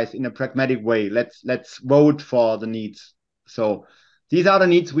prioritize in a pragmatic way. Let's vote for the needs. So these are the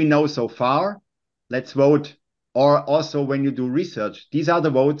needs we know so far. Let's vote. Or also when you do research, these are the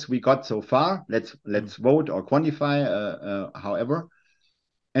votes we got so far. Let's vote or quantify, however,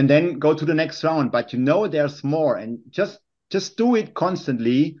 and then go to the next round. But there's more, and just do it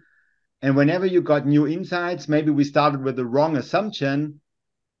constantly. And whenever you got new insights, maybe we started with the wrong assumption.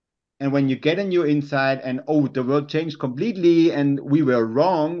 And when you get a new insight and, the world changed completely and we were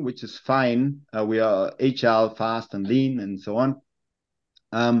wrong, which is fine. We are agile, fast and lean and so on.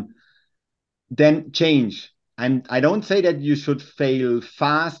 Then change. And I don't say that you should fail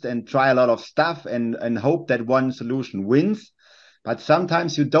fast and try a lot of stuff and hope that one solution wins. But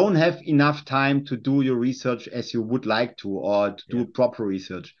sometimes you don't have enough time to do your research as you would like to, or to do proper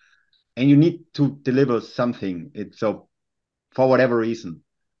research. And you need to deliver something. So for whatever reason,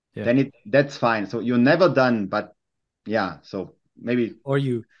 then that's fine. So you're never done, but so maybe. Or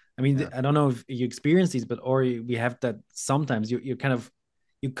I don't know if you experience these, but we have that sometimes you kind of,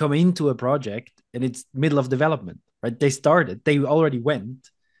 you come into a project and it's middle of development, right? They started, they already went,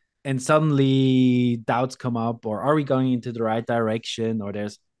 and suddenly doubts come up, or are we going into the right direction, or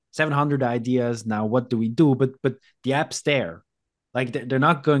there's 700 ideas now, what do we do? But the app's there, like they're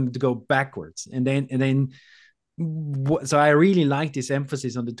not going to go backwards. And then so I really like this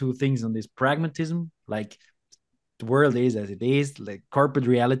emphasis on the two things, on this pragmatism, like the world is as it is, like corporate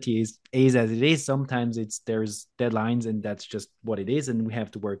reality is as it is. Sometimes there's deadlines, and that's just what it is, and we have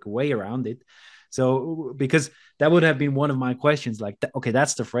to work a way around it. So because that would have been one of my questions, like, okay,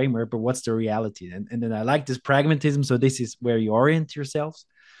 that's the framework, but what's the reality? And then I like this pragmatism, so this is where you orient yourselves.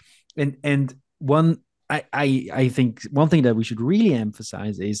 And one, I think one thing that we should really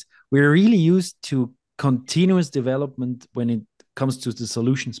emphasize is we're really used to continuous development when it comes to the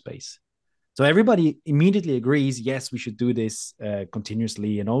solution space. So everybody immediately agrees, yes, we should do this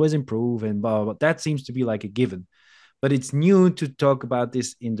continuously and always improve and blah, blah, blah. That seems to be like a given. But it's new to talk about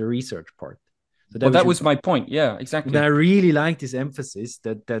this in the research part. So that was my point. Yeah, exactly. And I really like this emphasis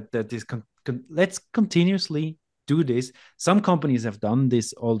that this let's continuously do this. Some companies have done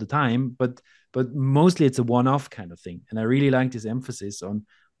this all the time, but mostly it's a one-off kind of thing. And I really like this emphasis on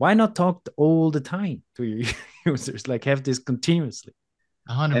why not talk all the time to your users, like have this continuously.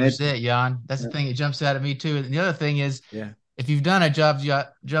 100%, Jan. That's the thing that jumps out at me too. And the other thing is, if you've done a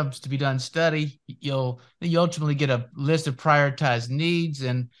jobs to be done study, you ultimately get a list of prioritized needs.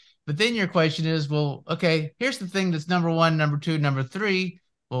 But then your question is, well, okay, here's the thing that's number one, number two, number three.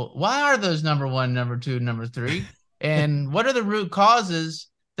 Well, why are those number one, number two, number three? And what are the root causes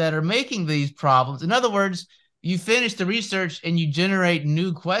that are making these problems? In other words, you finish the research and you generate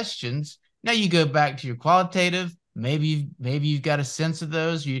new questions. Now you go back to your qualitative. Maybe you've got a sense of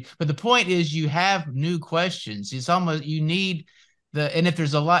those. But the point is, you have new questions. It's almost, you need and if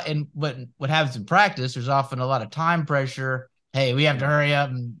there's a lot, and what happens in practice, there's often a lot of time pressure. Hey, we have to hurry up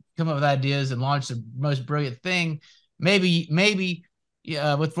and come up with ideas and launch the most brilliant thing. Maybe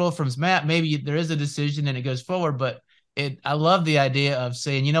with Wolfram's map, maybe there is a decision and it goes forward. But I love the idea of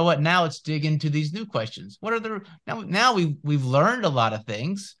saying, you know what, now let's dig into these new questions. What are now we've learned a lot of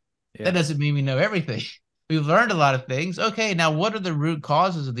things. Yeah. That doesn't mean we know everything. We've learned a lot of things. Okay, now what are the root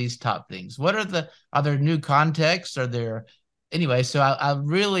causes of these top things? Are there new contexts? Anyway? So I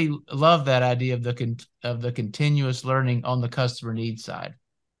really love that idea of the continuous learning on the customer needs side.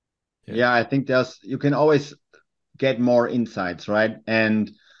 Yeah, I think you can always get more insights, right?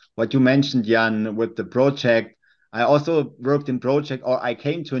 And what you mentioned, Jan, with the project, I also worked in project, or I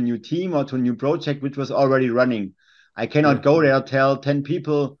came to a new team or to a new project which was already running. I cannot go there, tell 10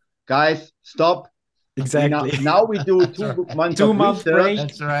 people, guys, stop. Exactly. Now we do 2 months of research. Break.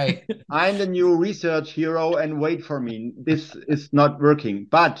 That's right. I'm the new research hero and wait for me. This is not working.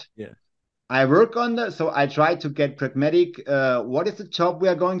 But I work on that. So I try to get pragmatic. What is the job we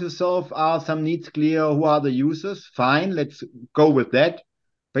are going to solve? Are some needs clear? Who are the users? Fine, let's go with that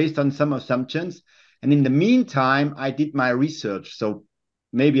based on some assumptions. And in the meantime, I did my research. So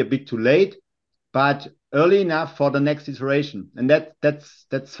maybe a bit too late, but early enough for the next iteration. And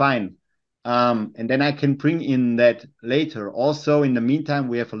that's fine. And then I can bring in that later. Also, in the meantime,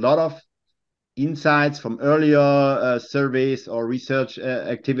 we have a lot of insights from earlier surveys or research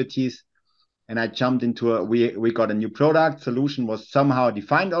activities. And I jumped into we got a new product. Solution was somehow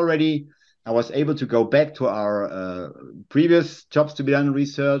defined already. I was able to go back to our previous jobs to be done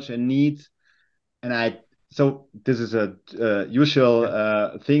research and needs. And so this is a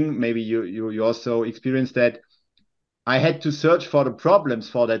usual thing. Maybe you also experienced that. I had to search for the problems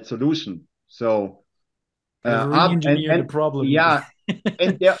for that solution. So re-engineer the problem. Yeah,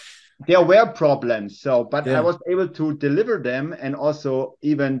 and there were problems. So, but I was able to deliver them, and also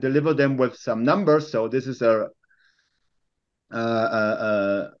even deliver them with some numbers. So this is an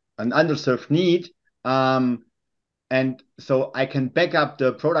underserved need. And so I can back up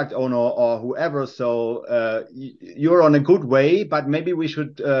the product owner or whoever. So you're on a good way, but maybe we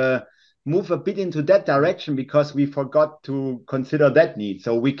should move a bit into that direction because we forgot to consider that need.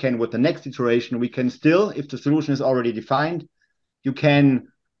 So we can, with the next iteration, we can still, if the solution is already defined, you can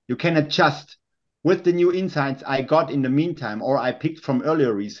adjust with the new insights I got in the meantime, or I picked from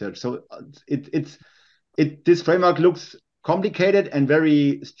earlier research. So this framework looks complicated and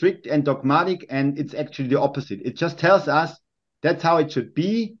very strict and dogmatic, and it's actually the opposite. It just tells us that's how it should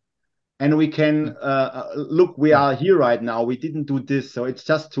be. And we can look, we are here right now. We didn't do this. So it's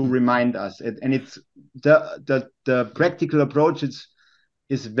just to remind us. And it's the practical approach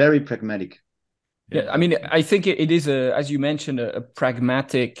is very pragmatic. Yeah, I mean, I think it is, as you mentioned, a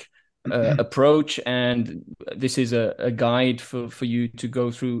pragmatic approach. And this is a guide for you to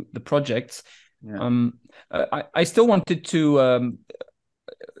go through the projects. Yeah. I still wanted to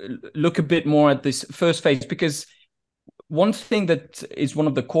look a bit more at this first phase, because one thing that is one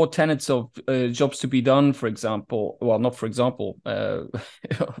of the core tenets of jobs to be done, for example, well, not for example,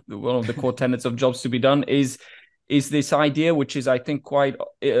 one of the core tenets of jobs to be done is this idea, which is, I think, quite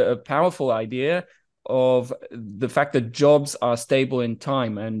a powerful idea, of the fact that jobs are stable in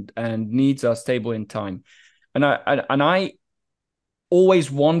time and needs are stable in time. And I always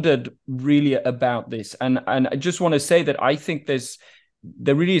wondered really about this. And I just want to say that I think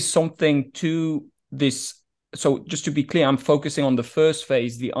there really is something to this. So just to be clear, I'm focusing on the first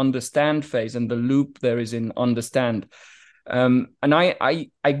phase, the understand phase, and the loop there is in understand. And I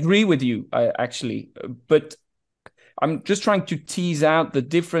agree with you, actually, but I'm just trying to tease out the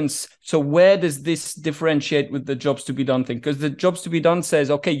difference. So where does this differentiate with the jobs to be done thing? Because the jobs to be done says,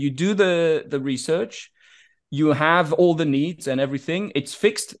 okay, you do the research, you have all the needs and everything, it's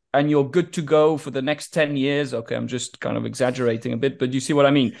fixed, and you're good to go for the next 10 years. Okay, I'm just kind of exaggerating a bit, but you see what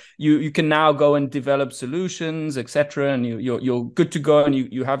I mean. You can now go and develop solutions, etc., and you're good to go, and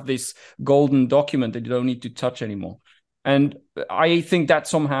you have this golden document that you don't need to touch anymore. And I think that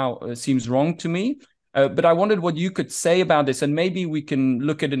somehow seems wrong to me. But I wondered what you could say about this, and maybe we can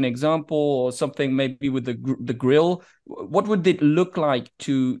look at an example or something, maybe with the grill. What would it look like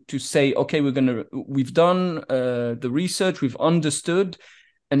to say, okay, we've done the research, we've understood,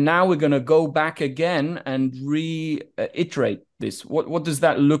 and now we're gonna go back again and reiterate this. What does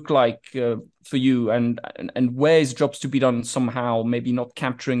that look like for you? And where is jobs to be done somehow maybe not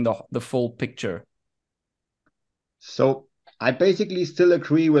capturing the full picture? So I basically still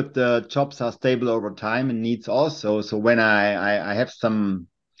agree with the jobs are stable over time and needs also. So when I have some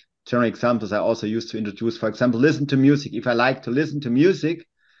general examples I also used to introduce, for example, listen to music. If I like to listen to music,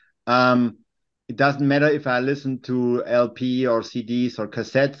 it doesn't matter if I listen to LP or CDs or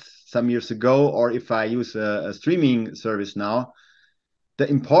cassettes some years ago, or if I use a streaming service now. The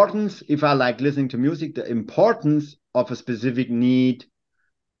importance, if I like listening to music, the importance of a specific need,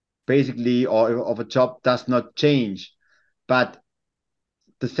 basically, or of a job does not change. But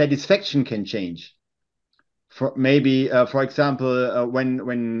the satisfaction can change. For maybe, for example, when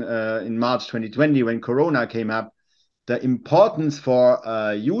in March 2020, when Corona came up, the importance for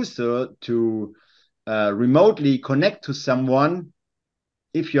a user to remotely connect to someone,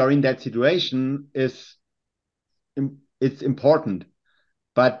 if you're in that situation, it's important.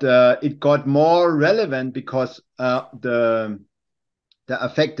 But it got more relevant because the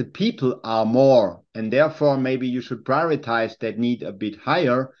affected people are more, and therefore maybe you should prioritize that need a bit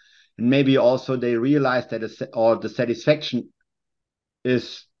higher, and maybe also they realize that the satisfaction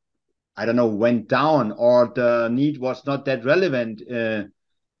is, I don't know, went down, or the need was not that relevant.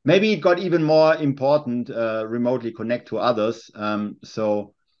 Maybe it got even more important, remotely connect to others.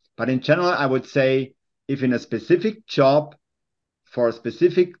 But in general, I would say if in a specific job for a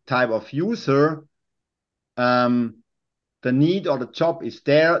specific type of user, the need or the job is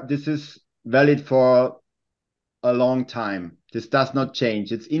there, this is valid for a long time. This does not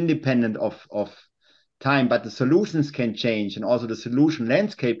change. It's independent of time, but the solutions can change, and also the solution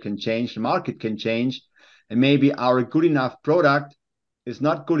landscape can change, the market can change, and maybe our good enough product is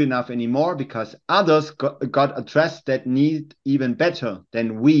not good enough anymore because others got addressed that need even better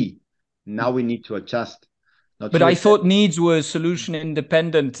than we. Now we need to adjust. But I thought needs were solution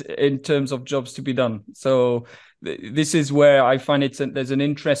independent in terms of jobs to be done. So this is where I find there's an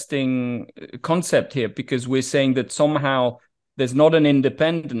interesting concept here, because we're saying that somehow there's not an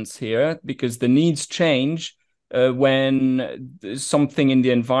independence here, because the needs change when something in the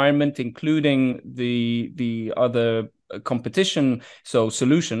environment, including the other competition, so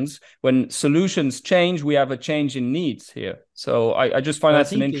solutions, when solutions change, we have a change in needs here. So I just find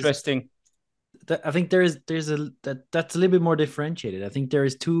that's an interesting. I think that's a little bit more differentiated. I think there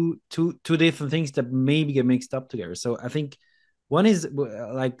is two different things that maybe get mixed up together. So I think one is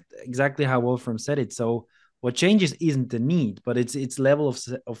like exactly how Wolfram said it. So what changes isn't the need, but it's level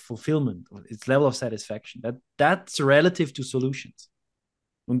of fulfillment, it's level of satisfaction. That's relative to solutions,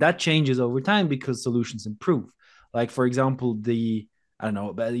 and that changes over time because solutions improve. Like for example, I don't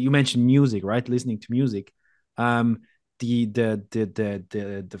know, you mentioned music, right? Listening to music. For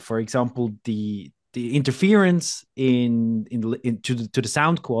example, the interference to the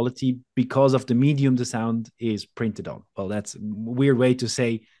sound quality because of the medium the sound is printed on. Well, that's a weird way to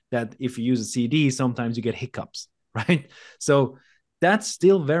say that if you use a CD, sometimes you get hiccups, right? So that's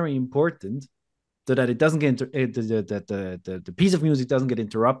still very important, so that it doesn't get the piece of music doesn't get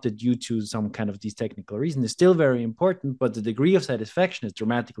interrupted due to some kind of these technical reason. Is still very important, but the degree of satisfaction has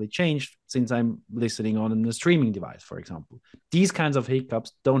dramatically changed since I'm listening on a streaming device, for example. These kinds of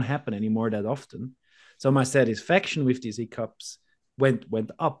hiccups don't happen anymore that often, so my satisfaction with these hiccups went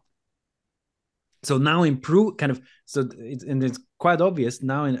up. So now improve kind of, so it's quite obvious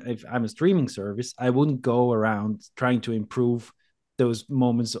now. If I'm a streaming service, I wouldn't go around trying to improve those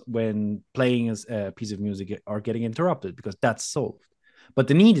moments when playing as a piece of music or getting interrupted, because that's solved. But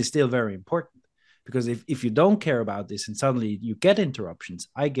the need is still very important, because if you don't care about this and suddenly you get interruptions,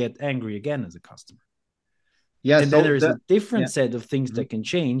 I get angry again as a customer. Yeah. And So then there is a different set of things Mhm. that can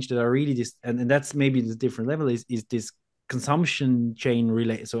change that are really this, and that's maybe the different level is this consumption chain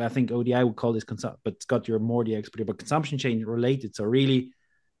related. So I think ODI would call this but Scott, you're more the expert, but consumption chain related. So really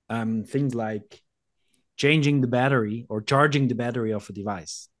things like changing the battery or charging the battery of a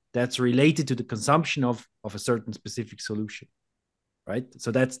device that's related to the consumption of a certain specific solution, right?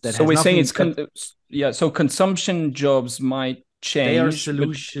 So that So has we're saying nothing yeah. So consumption jobs might they are change, but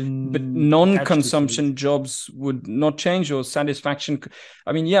solution attached to non-consumption solution. jobs would not change, or satisfaction.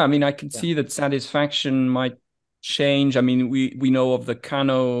 I mean, yeah. I mean, I can see that satisfaction might change. I mean, we know of the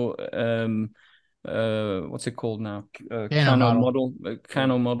Kano. What's it called now? Kano model.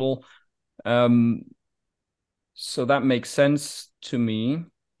 Kano model. So that makes sense to me.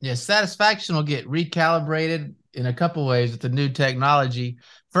 Yeah, satisfaction will get recalibrated in a couple ways with the new technology.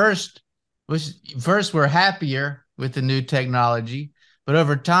 First, we're happier with the new technology, but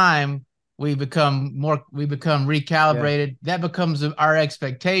over time we become recalibrated. Yeah. That becomes our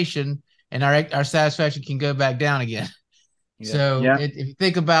expectation, and our satisfaction can go back down again. Yeah. So if you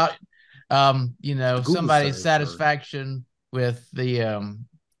think about somebody's satisfaction with the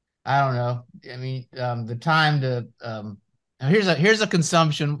I don't know. I mean, the time to here's a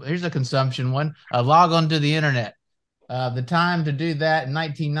consumption one. Log on to the internet. The time to do that in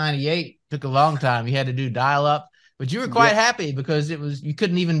 1998 took a long time. You had to do dial up, but you were quite happy because you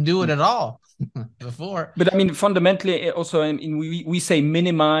couldn't even do it at all before. But I mean, fundamentally, also, I mean, we say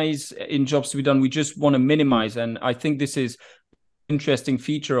minimize in jobs to be done. We just want to minimize, and I think this is interesting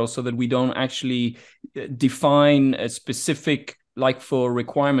feature also, that we don't actually define a specific, like for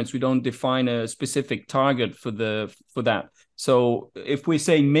requirements, we don't define a specific target for that. So if we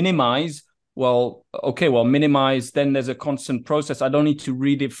say minimize, well, okay, well, minimize, then there's a constant process. I don't need to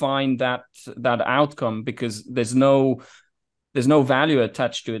redefine that outcome, because there's no value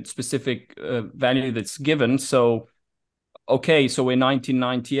attached to it, specific value that's given. So okay, so we're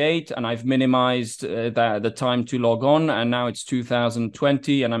 1998 and I've minimized the time to log on, and now it's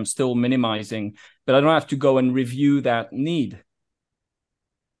 2020 and I'm still minimizing, but I don't have to go and review that need.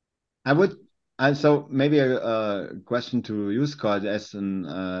 So maybe a question to you, Scott, as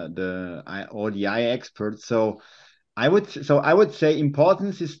the ODI expert. So I would say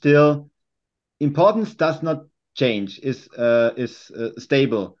importance does not change, is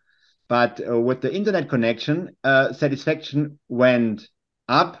stable. But with the internet connection, satisfaction went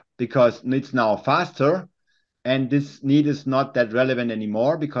up because it's now faster. And this need is not that relevant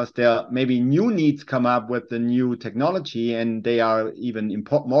anymore, because there are maybe new needs come up with the new technology, and they are even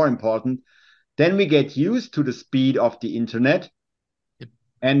more important. Then we get used to the speed of the internet,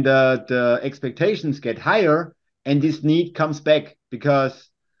 and the expectations get higher, and this need comes back, because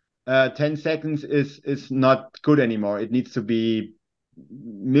 10 seconds is not good anymore. It needs to be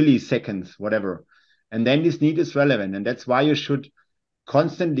milliseconds, whatever. And then this need is relevant. And that's why you should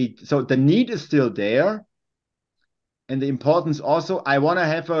constantly, so the need is still there. And the importance also, I want to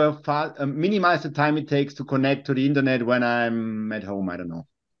have minimize the time it takes to connect to the internet when I'm at home. I don't know.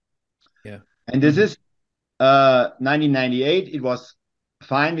 Yeah. And this is 1998. It was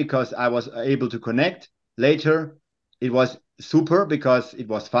fine because I was able to connect. Later, it was super because it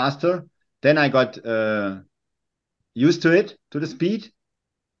was faster. Then I got used to it, to the speed.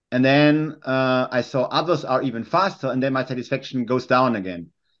 And then I saw others are even faster, and then my satisfaction goes down again.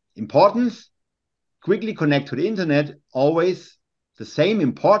 Importance, quickly connect to the internet, always the same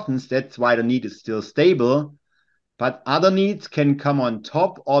importance. That's why the need is still stable. But other needs can come on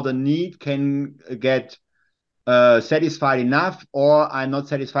top, or the need can get satisfied enough, or I'm not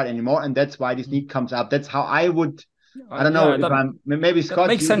satisfied anymore. And that's why this need comes up. That's how I would, I don't know if maybe Scott,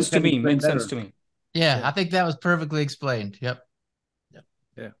 makes sense to me. Makes sense to me. Yeah, I think that was perfectly explained. Yep.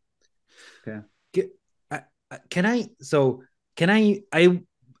 Yeah. Okay.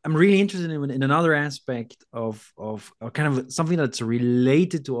 I'm really interested in another aspect of kind of something that's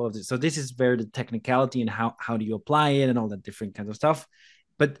related to all of this. So this is where the technicality and how do you apply it and all that different kinds of stuff.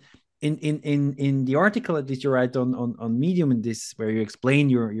 But in the article that you write on Medium, in this where you explain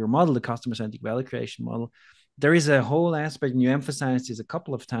your model, the customer-centric value creation model, there is a whole aspect, and you emphasize this a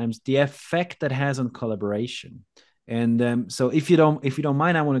couple of times, the effect that has on collaboration. And so if you don't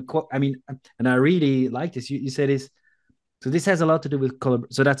mind, I want to quote, I mean, and I really like this. You said this. So this has a lot to do with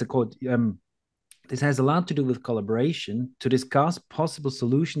collaboration. So that's a quote. This has a lot to do with collaboration. To discuss possible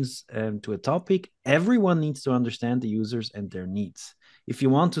solutions to a topic, everyone needs to understand the users and their needs. If you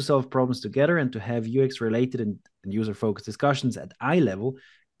want to solve problems together and to have UX related and user-focused discussions at eye level,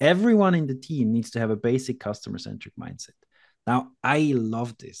 everyone in the team needs to have a basic customer-centric mindset. Now, I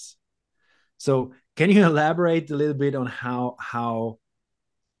love this. So can you elaborate a little bit on how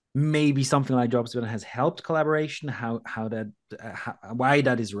maybe something like Jobs has helped collaboration, why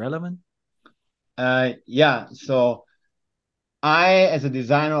that is relevant? Yeah, so I, as a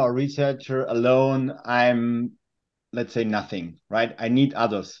designer or researcher alone, I'm, let's say, nothing, right? I need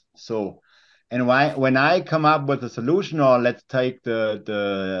others. So, and when I come up with a solution, or let's take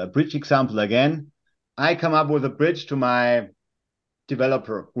the bridge example again, I come up with a bridge to my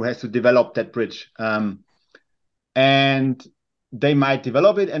developer who has to develop that bridge. And they might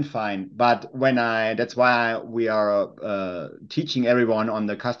develop it and fine. But that's why we are teaching everyone on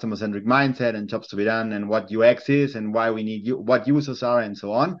the customer-centric mindset and jobs to be done and what UX is and why we need what users are and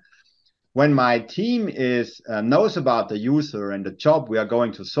so on. When my team knows about the user and the job we are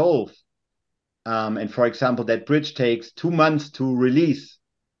going to solve, and for example, that bridge takes 2 months to release,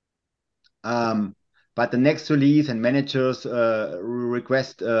 but the next release and managers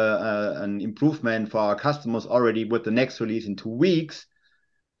request an improvement for our customers already with the next release in 2 weeks.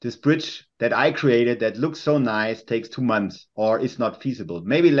 This bridge that I created that looks so nice takes 2 months or is not feasible.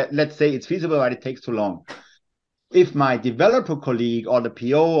 Maybe let's say it's feasible, but it takes too long. If my developer colleague or the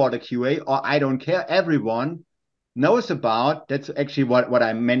PO or the QA, or I don't care, everyone knows about, that's actually what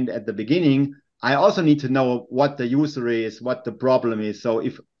I meant at the beginning. I also need to know what the user is, what the problem is. So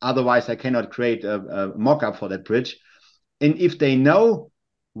if otherwise I cannot create a mock-up for that bridge. And if they know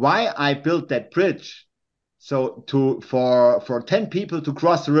why I built that bridge, so for 10 people to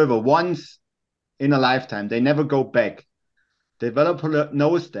cross the river once in a lifetime, they never go back. Developer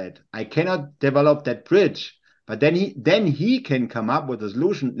knows that. I cannot develop that bridge, but then he can come up with a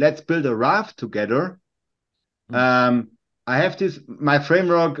solution. Let's build a raft together. I have my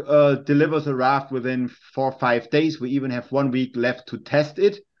framework delivers a raft within 4 or 5 days. We even have 1 week left to test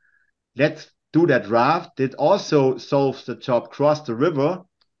it. Let's do that raft. It also solves the job, cross the river,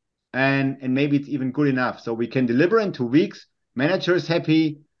 and maybe it's even good enough. So we can deliver in 2 weeks. Manager is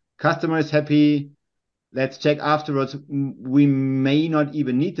happy, customer is happy. Let's check afterwards. We may not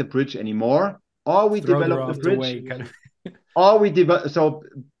even need the bridge anymore, or we develop the bridge. Away, kind of. Or we develop, so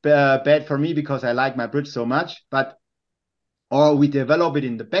bad for me because I like my bridge so much, or we develop it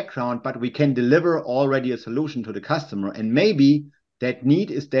in the background, but we can deliver already a solution to the customer. And maybe that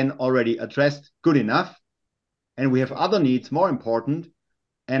need is then already addressed good enough. And we have other needs more important.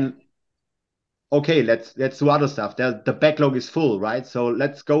 And okay, let's do other stuff. The backlog is full, right? So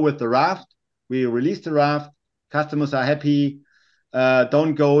let's go with the raft. We release the raft. Customers are happy.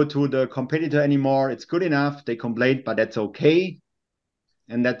 Don't go to the competitor anymore. It's good enough. They complain, but that's okay.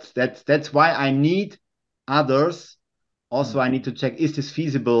 And that's why I need others. Also, I need to check, is this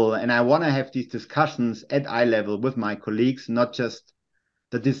feasible? And I want to have these discussions at eye level with my colleagues, not just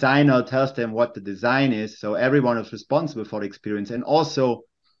the designer tells them what the design is. So everyone is responsible for the experience. And also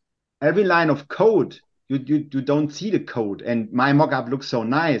every line of code, you don't see the code. And my mockup looks so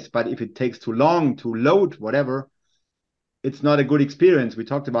nice, but if it takes too long to load, whatever, it's not a good experience. We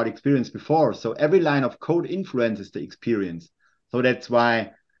talked about experience before. So every line of code influences the experience. So that's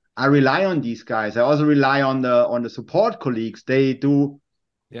why I rely on these guys. I also rely on the support colleagues. They do,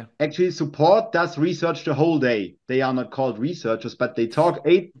 actually support does research the whole day. They are not called researchers, but they talk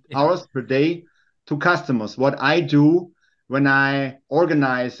 8 hours per day to customers. What I do when I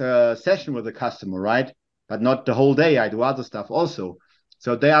organize a session with a customer, right? But not the whole day. I do other stuff also.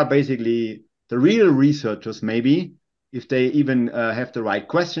 So they are basically the real researchers, maybe, if they even have the right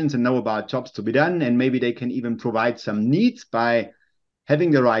questions and know about jobs to be done. And maybe they can even provide some needs by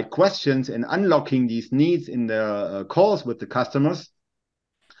having the right questions and unlocking these needs in the calls with the customers.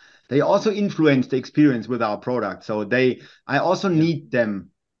 They also influence the experience with our product. So I also need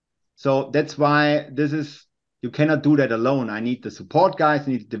them. So that's why you cannot do that alone. I need the support guys,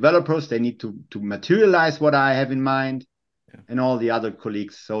 I need the developers. They need to materialize what I have in mind, and all the other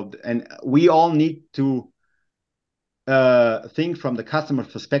colleagues. So, and we all need to think from the customer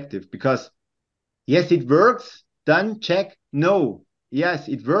perspective, because yes, it works. Done, check. No. Yes,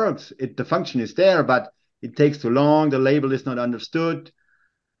 it works. The function is there, but it takes too long. The label is not understood.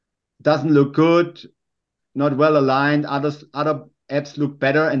 Doesn't look good. Not well aligned. Other apps look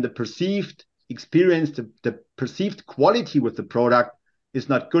better, and the perceived experience, the perceived quality with the product is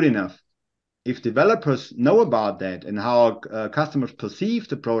not good enough. If developers know about that and how customers perceive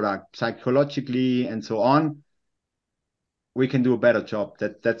the product psychologically and so on, we can do a better job.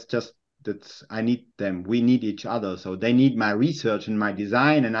 That's just that's I need them. We need each other. So they need my research and my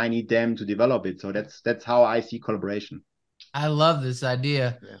design, and I need them to develop it. So that's how I see collaboration. I love this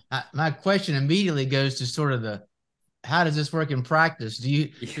idea. Yeah. My question immediately goes to sort of how does this work in practice? Do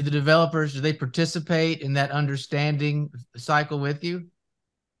the developers, do they participate in that understanding cycle with you?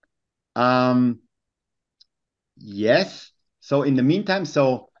 Yes. So in the meantime,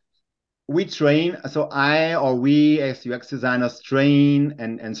 we train. So we as UX designers train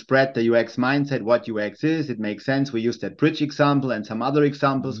and spread the UX mindset, what UX is. It makes sense. We use that bridge example and some other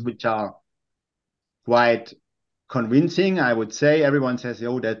examples which are quite convincing, I would say. Everyone says,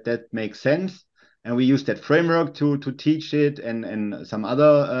 "Oh, that makes sense." And we use that framework to teach it and some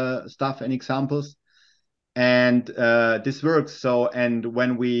other stuff and examples. And this works. So, and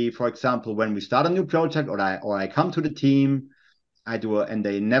when we, for example, when we start a new project, or I come to the team, and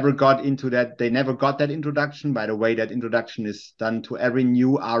they never got into that. They never got that introduction. By the way, that introduction is done to every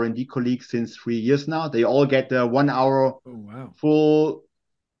new R&D colleague since 3 years now. They all get the 1 hour full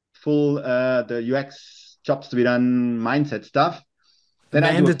the UX jobs to be done mindset stuff. Then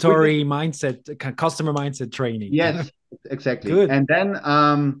mandatory mindset, customer mindset training. Yes, exactly. Good. And then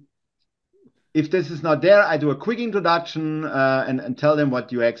if this is not there, I do a quick introduction and tell them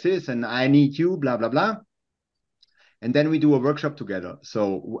what UX is, and I need you, blah, blah, blah. And then we do a workshop together.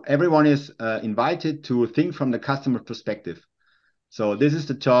 So everyone is invited to think from the customer perspective. So this is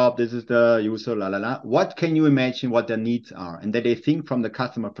the job, this is the user, la, la, la. What can you imagine what their needs are? And that they think from the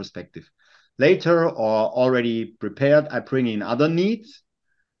customer perspective. Later, or already prepared, I bring in other needs.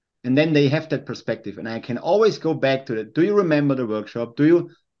 And then they have that perspective. And I can always go back to that. Do you remember the workshop? Do you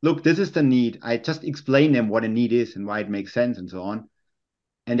look, this is the need. I just explain them what a need is and why it makes sense and so on.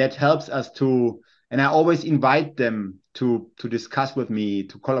 And that helps us and I always invite them to discuss with me,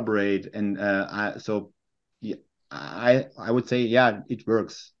 to collaborate. And I would say, yeah, it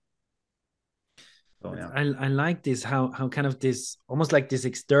works. So, yeah. I like this, how kind of this, almost like this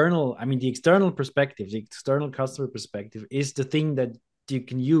external, I mean, the external perspective, the external customer perspective is the thing that you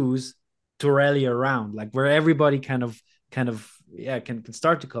can use to rally around, like where everybody kind of can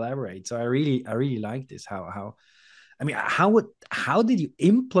start to collaborate. So I really like this, how did you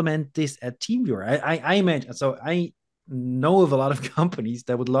implement this at TeamViewer? I imagine, so I know of a lot of companies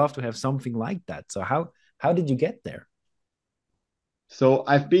that would love to have something like that. So how did you get there? So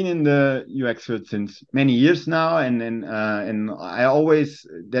I've been in the UX field since many years now, and I always,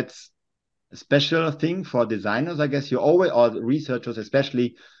 that's a special thing for designers, I guess. You always, or researchers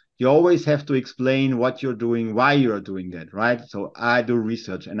especially, you always have to explain what you're doing, why you're doing that, right? So I do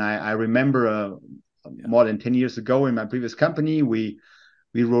research, and I remember more than 10 years ago in my previous company, we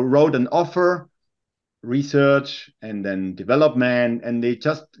wrote an offer, research and then development, and they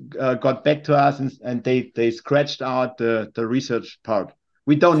just got back to us and they scratched out the research part.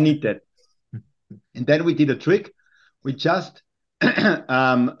 We don't need that. And then we did a trick. We just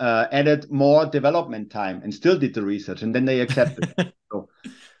added more development time and still did the research, and then they accepted. So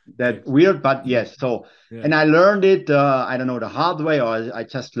that weird, but yes. So and I learned it, I don't know, the hard way, or I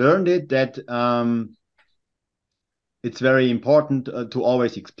just learned it that it's very important to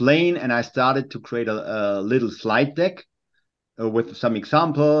always explain. And I started to create a little slide deck with some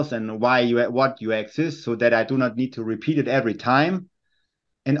examples and what UX is, so that I do not need to repeat it every time.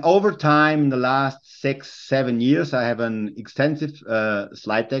 And over time, in the last 6-7 years, I have an extensive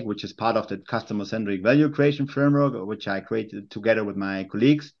slide deck, which is part of the customer-centric value creation framework, which I created together with my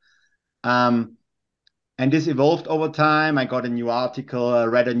colleagues. And this evolved over time. I got a new article,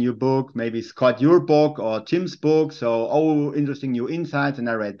 read a new book, maybe Scott, your book or Tim's book. So, interesting new insights. And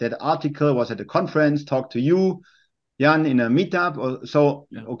I read that article, was at a conference, talked to you, Jan, in a meetup.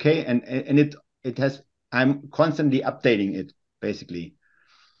 Okay. And it has, I'm constantly updating it, basically.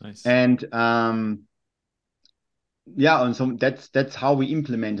 Nice. And and so that's how we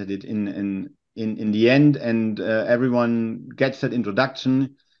implemented it in the end. And everyone gets that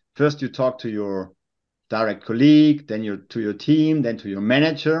introduction. First, you talk to your direct colleague, then to your team, then to your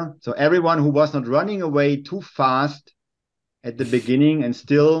manager. So everyone who was not running away too fast at the beginning and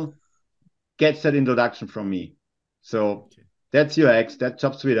still gets that introduction from me. So that's UX, that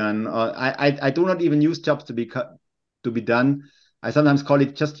jobs to be done. I do not even use jobs to be done. I sometimes call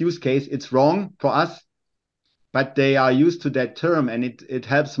it just use case. It's wrong for us, but they are used to that term, and it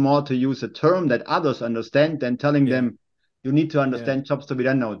helps more to use a term that others understand than telling them, you need to understand jobs to be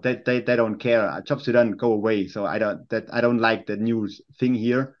done. No, they don't care. Jobs to be done, go away. So I don't like that new thing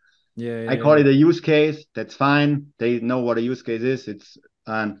here. I call it a use case. That's fine. They know what a use case is. It's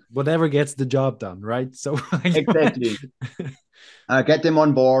whatever gets the job done, right? So exactly. Get them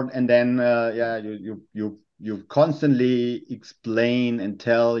on board, and then you constantly explain and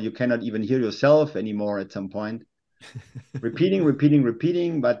tell. You cannot even hear yourself anymore at some point.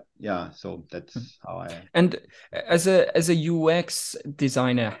 repeating, but yeah, so that's how I. And as a UX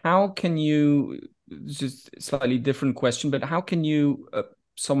designer, how can you, just slightly different question, but how can you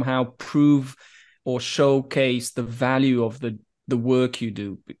somehow prove or showcase the value of the work you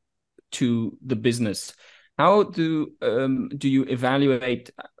do to the business? How do you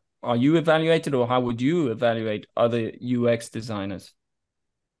evaluate? Are you evaluated, or how would you evaluate other UX designers?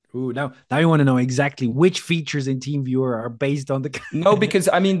 Ooh, now you want to know exactly which features in TeamViewer are based on the. No, because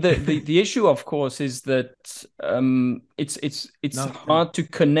I mean the issue, of course, is that it's hard to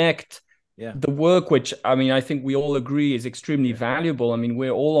connect the work, which I mean I think we all agree is extremely valuable. I mean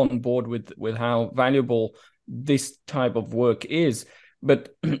we're all on board with how valuable this type of work is.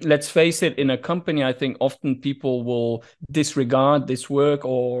 But let's face it, in a company, I think often people will disregard this work,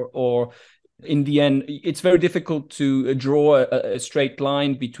 or in the end, it's very difficult to draw a straight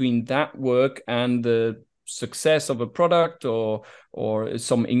line between that work and the success of a product, or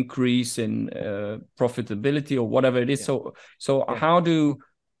some increase in profitability, or whatever it is. So how do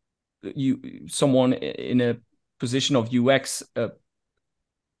someone in a position of UX put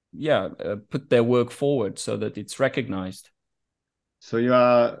their work forward so that it's recognized? So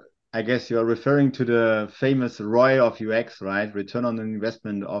I guess you are referring to the famous ROI of UX, right? Return on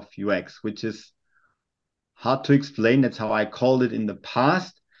investment of UX, which is hard to explain. That's how I called it in the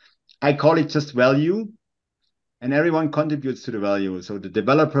past. I call it just value, and everyone contributes to the value. So the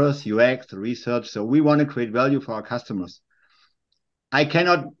developers, UX, the research. So we want to create value for our customers. I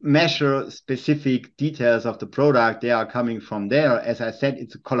cannot measure specific details of the product. They are coming from there. As I said,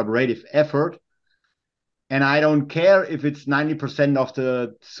 it's a collaborative effort. And I don't care if it's 90% of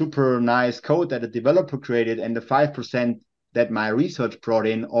the super nice code that a developer created and the 5% that my research brought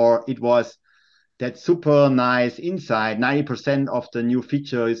in, or it was that super nice insight, 90% of the new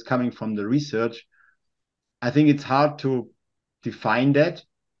feature is coming from the research. I think it's hard to define that.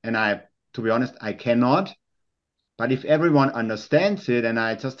 And to be honest, I cannot. But if everyone understands it, and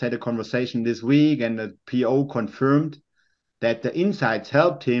I just had a conversation this week and the PO confirmed that the insights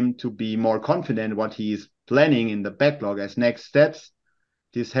helped him to be more confident what he is planning in the backlog as next steps.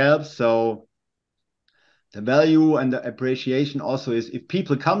 This helps. So the value and the appreciation also is if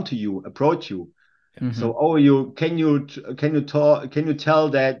people come to you, approach you. Mm-hmm. So, can you tell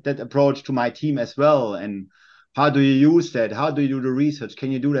that approach to my team as well? And how do you use that? How do you do the research?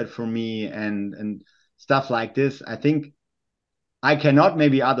 Can you do that for me? And stuff like this. I think I cannot,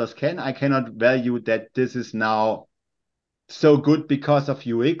 maybe others can. I cannot value that this is now so good because of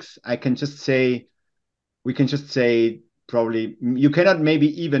UX. We can just say probably you cannot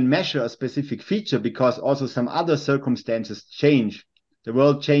maybe even measure a specific feature because also some other circumstances change. The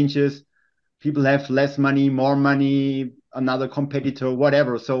world changes. People have less money, more money, another competitor,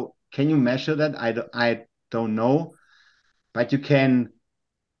 whatever. So can you measure that? I don't know. But you can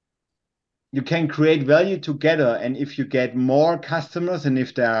create value together. And if you get more customers and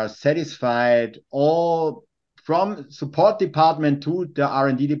if they are satisfied, all from support department to the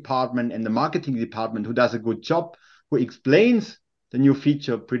R&D department and the marketing department who does a good job, who explains the new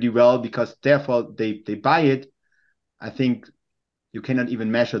feature pretty well because therefore they buy it. I think you cannot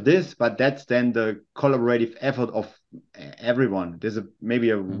even measure this, but that's then the collaborative effort of everyone. There's maybe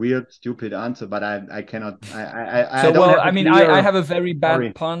a weird, stupid answer, but I cannot. I have a very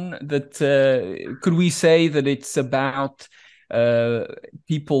bad pun that could we say that it's about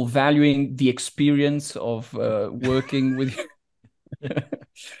people valuing the experience of working with you?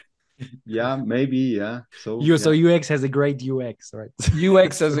 Yeah, maybe, yeah. So UX has a great UX, right?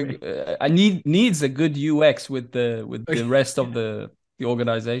 UX has needs a good UX with the rest of the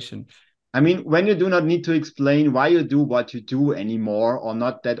organization. I mean, when you do not need to explain why you do what you do anymore, or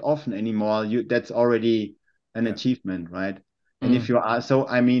not that often anymore, that's already an achievement, right? And if you are, so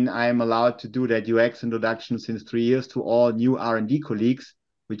I mean, I'm allowed to do that UX introduction since 3 years to all new R&D colleagues,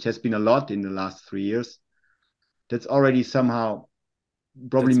 which has been a lot in the last 3 years. That's already somehow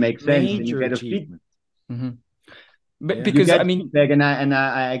probably makes sense when you get a feedback. Mm-hmm. But because I mean, feedback, and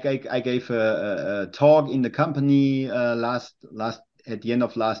I gave a talk in the company last at the end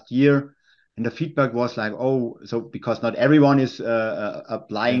of last year, and the feedback was like, oh, so because not everyone is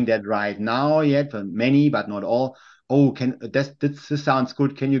applying that right now yet, but many, but not all. Oh, this sounds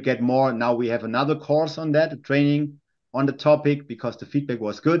good. Can you get more? Now we have another course on that, a training on the topic because the feedback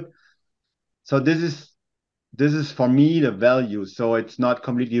was good. So this is for me the value. So it's not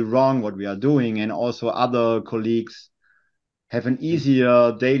completely wrong what we are doing, and also other colleagues have an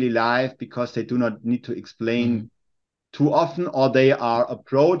easier daily life because they do not need to explain too often, or they are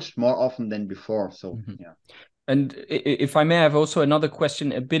approached more often than before. So yeah. And if I may have also another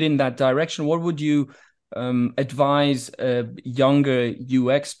question a bit in that direction, what would you advise a younger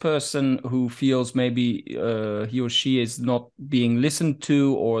UX person who feels maybe he or she is not being listened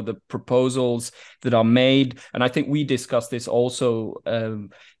to, or the proposals that are made? And I think we discussed this also,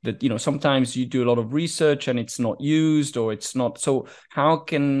 that, you know, sometimes you do a lot of research and it's not used, or it's not. So how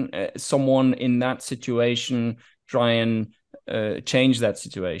can someone in that situation try and change that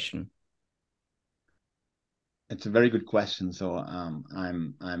situation? It's a very good question. So I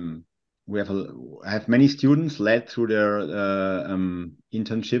have many students led through their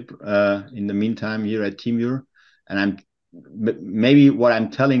internship in the meantime here at TeamViewer, and maybe what I'm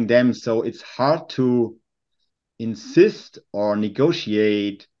telling them. So it's hard to insist or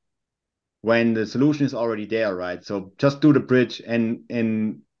negotiate when the solution is already there, right? So just do the bridge.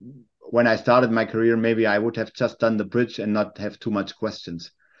 And when I started my career, maybe I would have just done the bridge and not have too much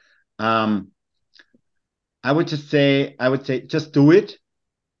questions. I would say, just do it.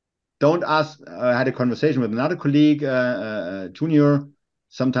 Don't ask. I had a conversation with another colleague, junior,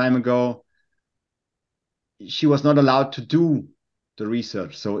 some time ago. She was not allowed to do the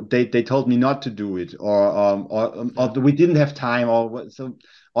research, so they told me not to do it, or we didn't have time, or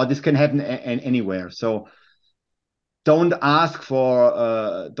this can happen anywhere. So don't ask for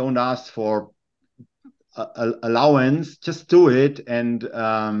allowance. Just do it, and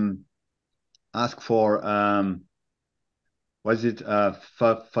ask for what is it?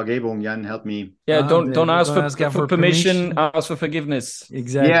 Vergebung, Jan, help me. Yeah, don't ask for permission, ask for forgiveness.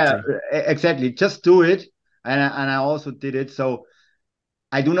 Exactly. Yeah, exactly. Just do it. And I also did it. So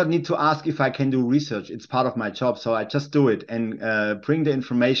I do not need to ask if I can do research. It's part of my job. So I just do it and bring the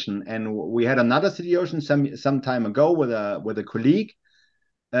information. And we had another situation some time ago with a colleague.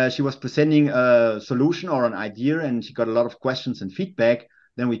 She was presenting a solution or an idea, and she got a lot of questions and feedback.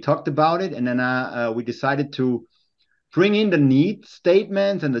 Then we talked about it, and then we decided to bring in the need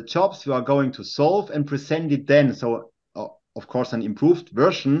statements and the jobs we are going to solve and present it then. So, of course, an improved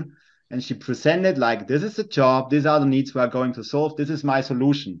version. And she presented like, this is the job, these are the needs we are going to solve, this is my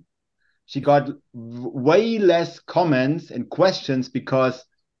solution. She got way less comments and questions because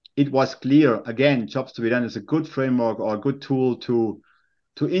it was clear. Again, jobs to be done is a good framework or a good tool to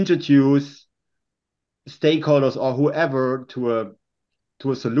introduce stakeholders or whoever to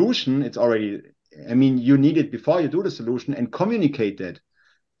a solution. It's already, I mean, you need it before you do the solution and communicate it.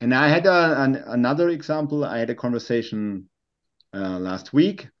 And I had another example. I had a conversation last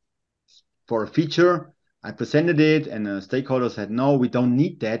week for a feature. I presented it, and a stakeholder said, no, we don't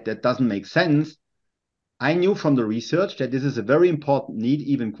need that. That doesn't make sense. I knew from the research that this is a very important need,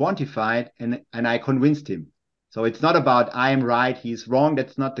 even quantified, and I convinced him. So it's not about I'm right, he's wrong.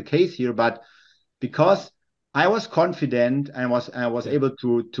 That's not the case here. But because I was confident and I was able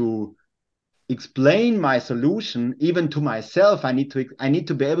to explain my solution even to myself, I need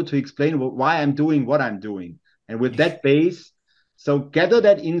to be able to explain why I'm doing what I'm doing. And with that base, so gather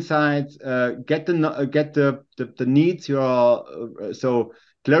that insights, get the needs. So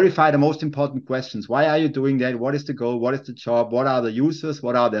clarify the most important questions. Why are you doing that? What is the goal? What is the job? What are the users?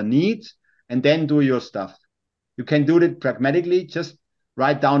 What are their needs? And then do your stuff. You can do it pragmatically. Just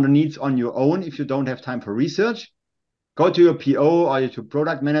write down the needs on your own if you don't have time for research. Go to your PO or your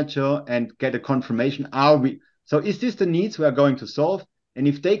product manager and get a confirmation. So is this the needs we are going to solve? And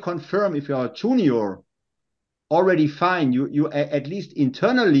if they confirm, if you're a junior, already fine. You at least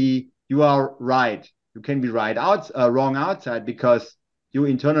internally you are right. You can be wrong outside because you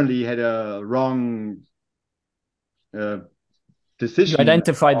internally had a wrong decision. You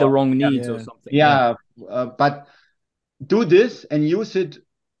identified the wrong needs or something. Yeah, but do this and use it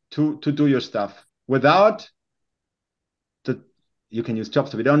to do your stuff without you can use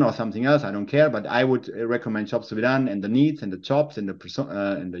jobs to be done or something else. I don't care, but I would recommend jobs to be done and the needs and the jobs and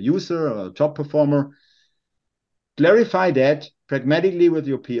the user or job performer. Clarify that pragmatically with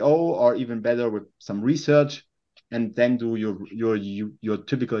your PO, or even better with some research, and then do your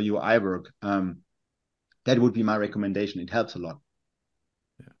typical UI work. That would be my recommendation. It helps a lot.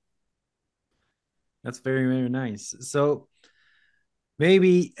 Yeah, that's very, very nice. So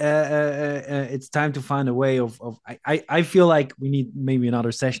maybe it's time to find a way of I feel like we need maybe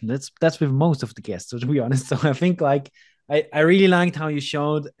another session. That's with most of the guests, so to be honest. So I think like I really liked how you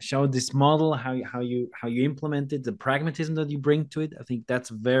showed this model, how you implemented the pragmatism that you bring to it. I think that's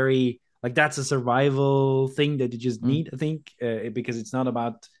very like that's a survival thing that you just need. I think because it's not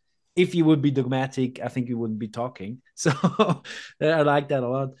about if you would be dogmatic, I think you wouldn't be talking. So I like that a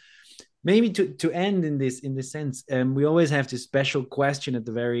lot. Maybe to end in this sense, we always have this special question at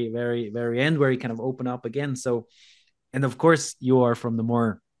the very, very, very end where you kind of open up again. So and of course, you are from the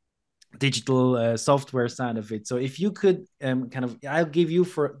more digital software side of it. So if you could kind of, I'll give you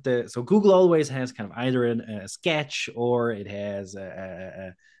for the, so Google always has kind of either a sketch or it has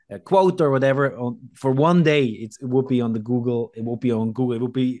a quote or whatever for one day. It would be on the Google. It will be on Google. It will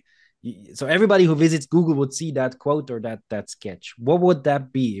be, so everybody who visits Google would see that quote or that sketch. What would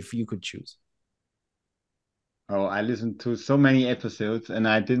that be if you could choose? Oh, I listened to so many episodes and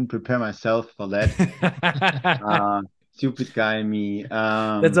I didn't prepare myself for that. Stupid guy, me.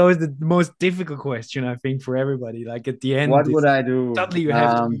 That's always the most difficult question, I think, for everybody. Like at the end, what would I do? Suddenly you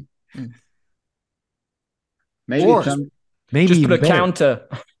have to be... maybe or maybe just put a counter.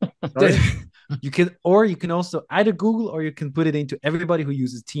 You can also either Google or you can put it into everybody who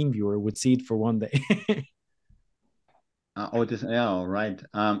uses TeamViewer would see it for one day. Right.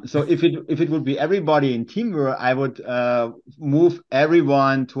 So if it would be everybody in TeamViewer, I would move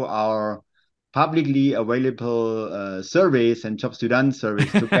everyone to our publicly available surveys and jobs to done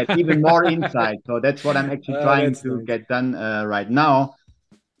surveys to get even more insight. So that's what I'm actually trying to get done right now.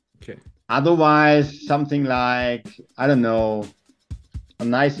 Okay. Otherwise, something like, I don't know, a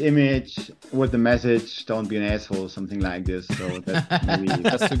nice image with the message, don't be an asshole, something like this. So that's maybe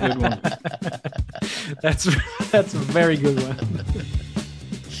that's a good one. That's a very good one.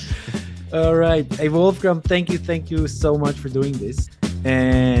 All right. Hey, Wolfram, thank you so much for doing this.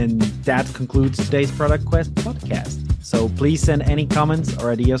 And that concludes today's Product Quest podcast. So please send any comments or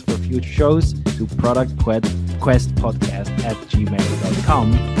ideas for future shows to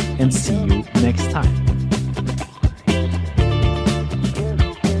productquestpodcast@gmail.com, and see you next time.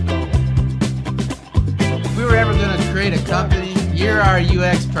 If we were ever going to create a company, you're our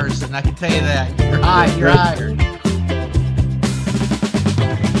UX person. I can tell you that. You're hired.